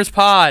at Steamers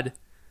Pod.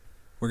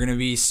 We're going to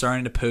be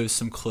starting to post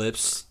some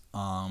clips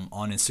on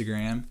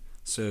Instagram.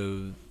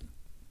 So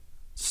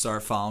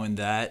start following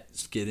that.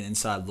 Just get an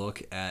inside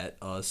look at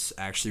us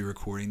actually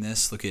recording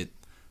this. Look at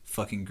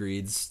fucking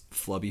Greed's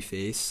flubby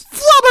face.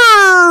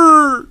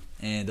 Flubber!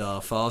 And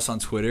follow us on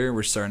Twitter.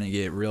 We're starting to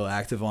get real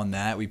active on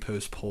that. We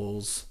post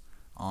polls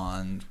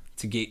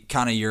to get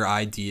kind of your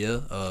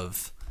idea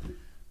of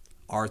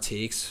our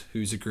takes,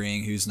 who's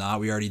agreeing, who's not.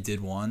 We already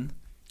did one,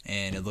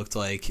 and it looked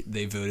like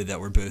they voted that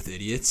we're both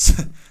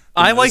idiots.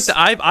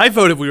 I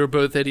voted we were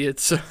both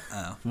idiots.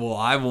 Well,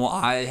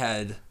 I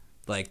had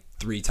like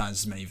 3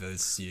 times as many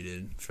votes as you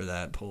did for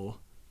that poll.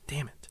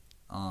 Damn it.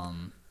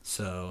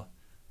 So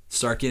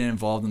start getting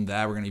involved in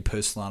that. We're gonna be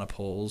posting a lot of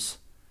polls,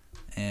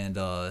 and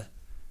to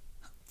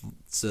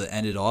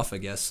end it off, I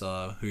guess. Who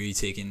are you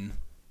taking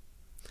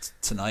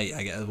tonight?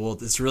 I guess. Well,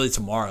 it's really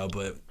tomorrow,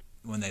 but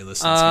when they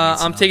listen, to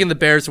I'm taking the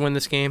Bears to win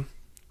this game.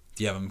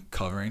 Do you have them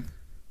covering?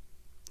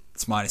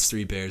 It's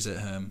 -3 Bears at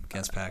home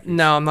against Packers.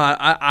 No, I'm not.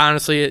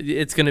 Honestly,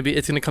 it's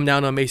gonna come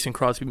down to a Mason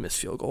Crosby missed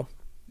field goal.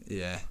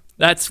 Yeah,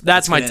 that's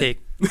my take.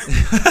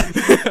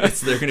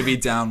 They're gonna be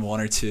down 1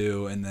 or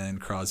 2, and then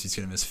Crosby's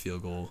gonna miss a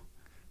field goal.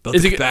 But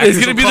it's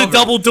gonna be the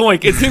double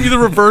doink. It's gonna be the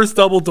reverse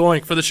double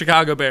doink for the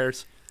Chicago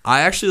Bears.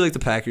 I actually like the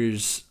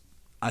Packers.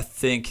 I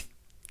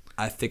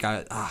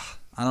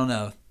don't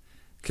know,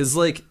 cause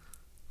like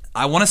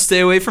I want to stay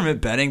away from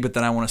it betting, but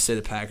then I want to say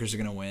the Packers are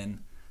gonna win.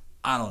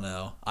 I don't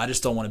know. I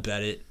just don't want to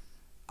bet it.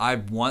 I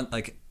want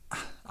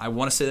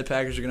to say the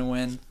Packers are gonna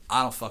win.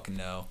 I don't fucking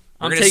know.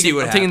 I'm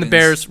taking the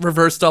Bears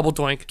reverse double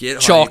doink.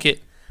 Chalk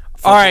it.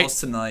 Football's all right,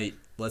 tonight.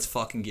 Let's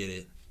fucking get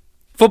it.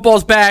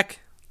 Football's back.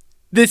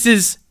 This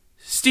is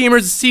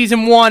Steamers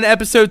Season 1,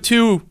 Episode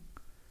 2.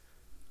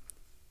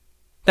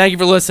 Thank you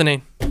for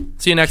listening.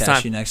 See you next time.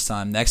 Catch you next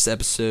time. Next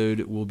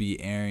episode will be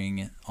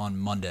airing on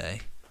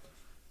Monday.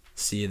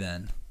 See you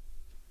then.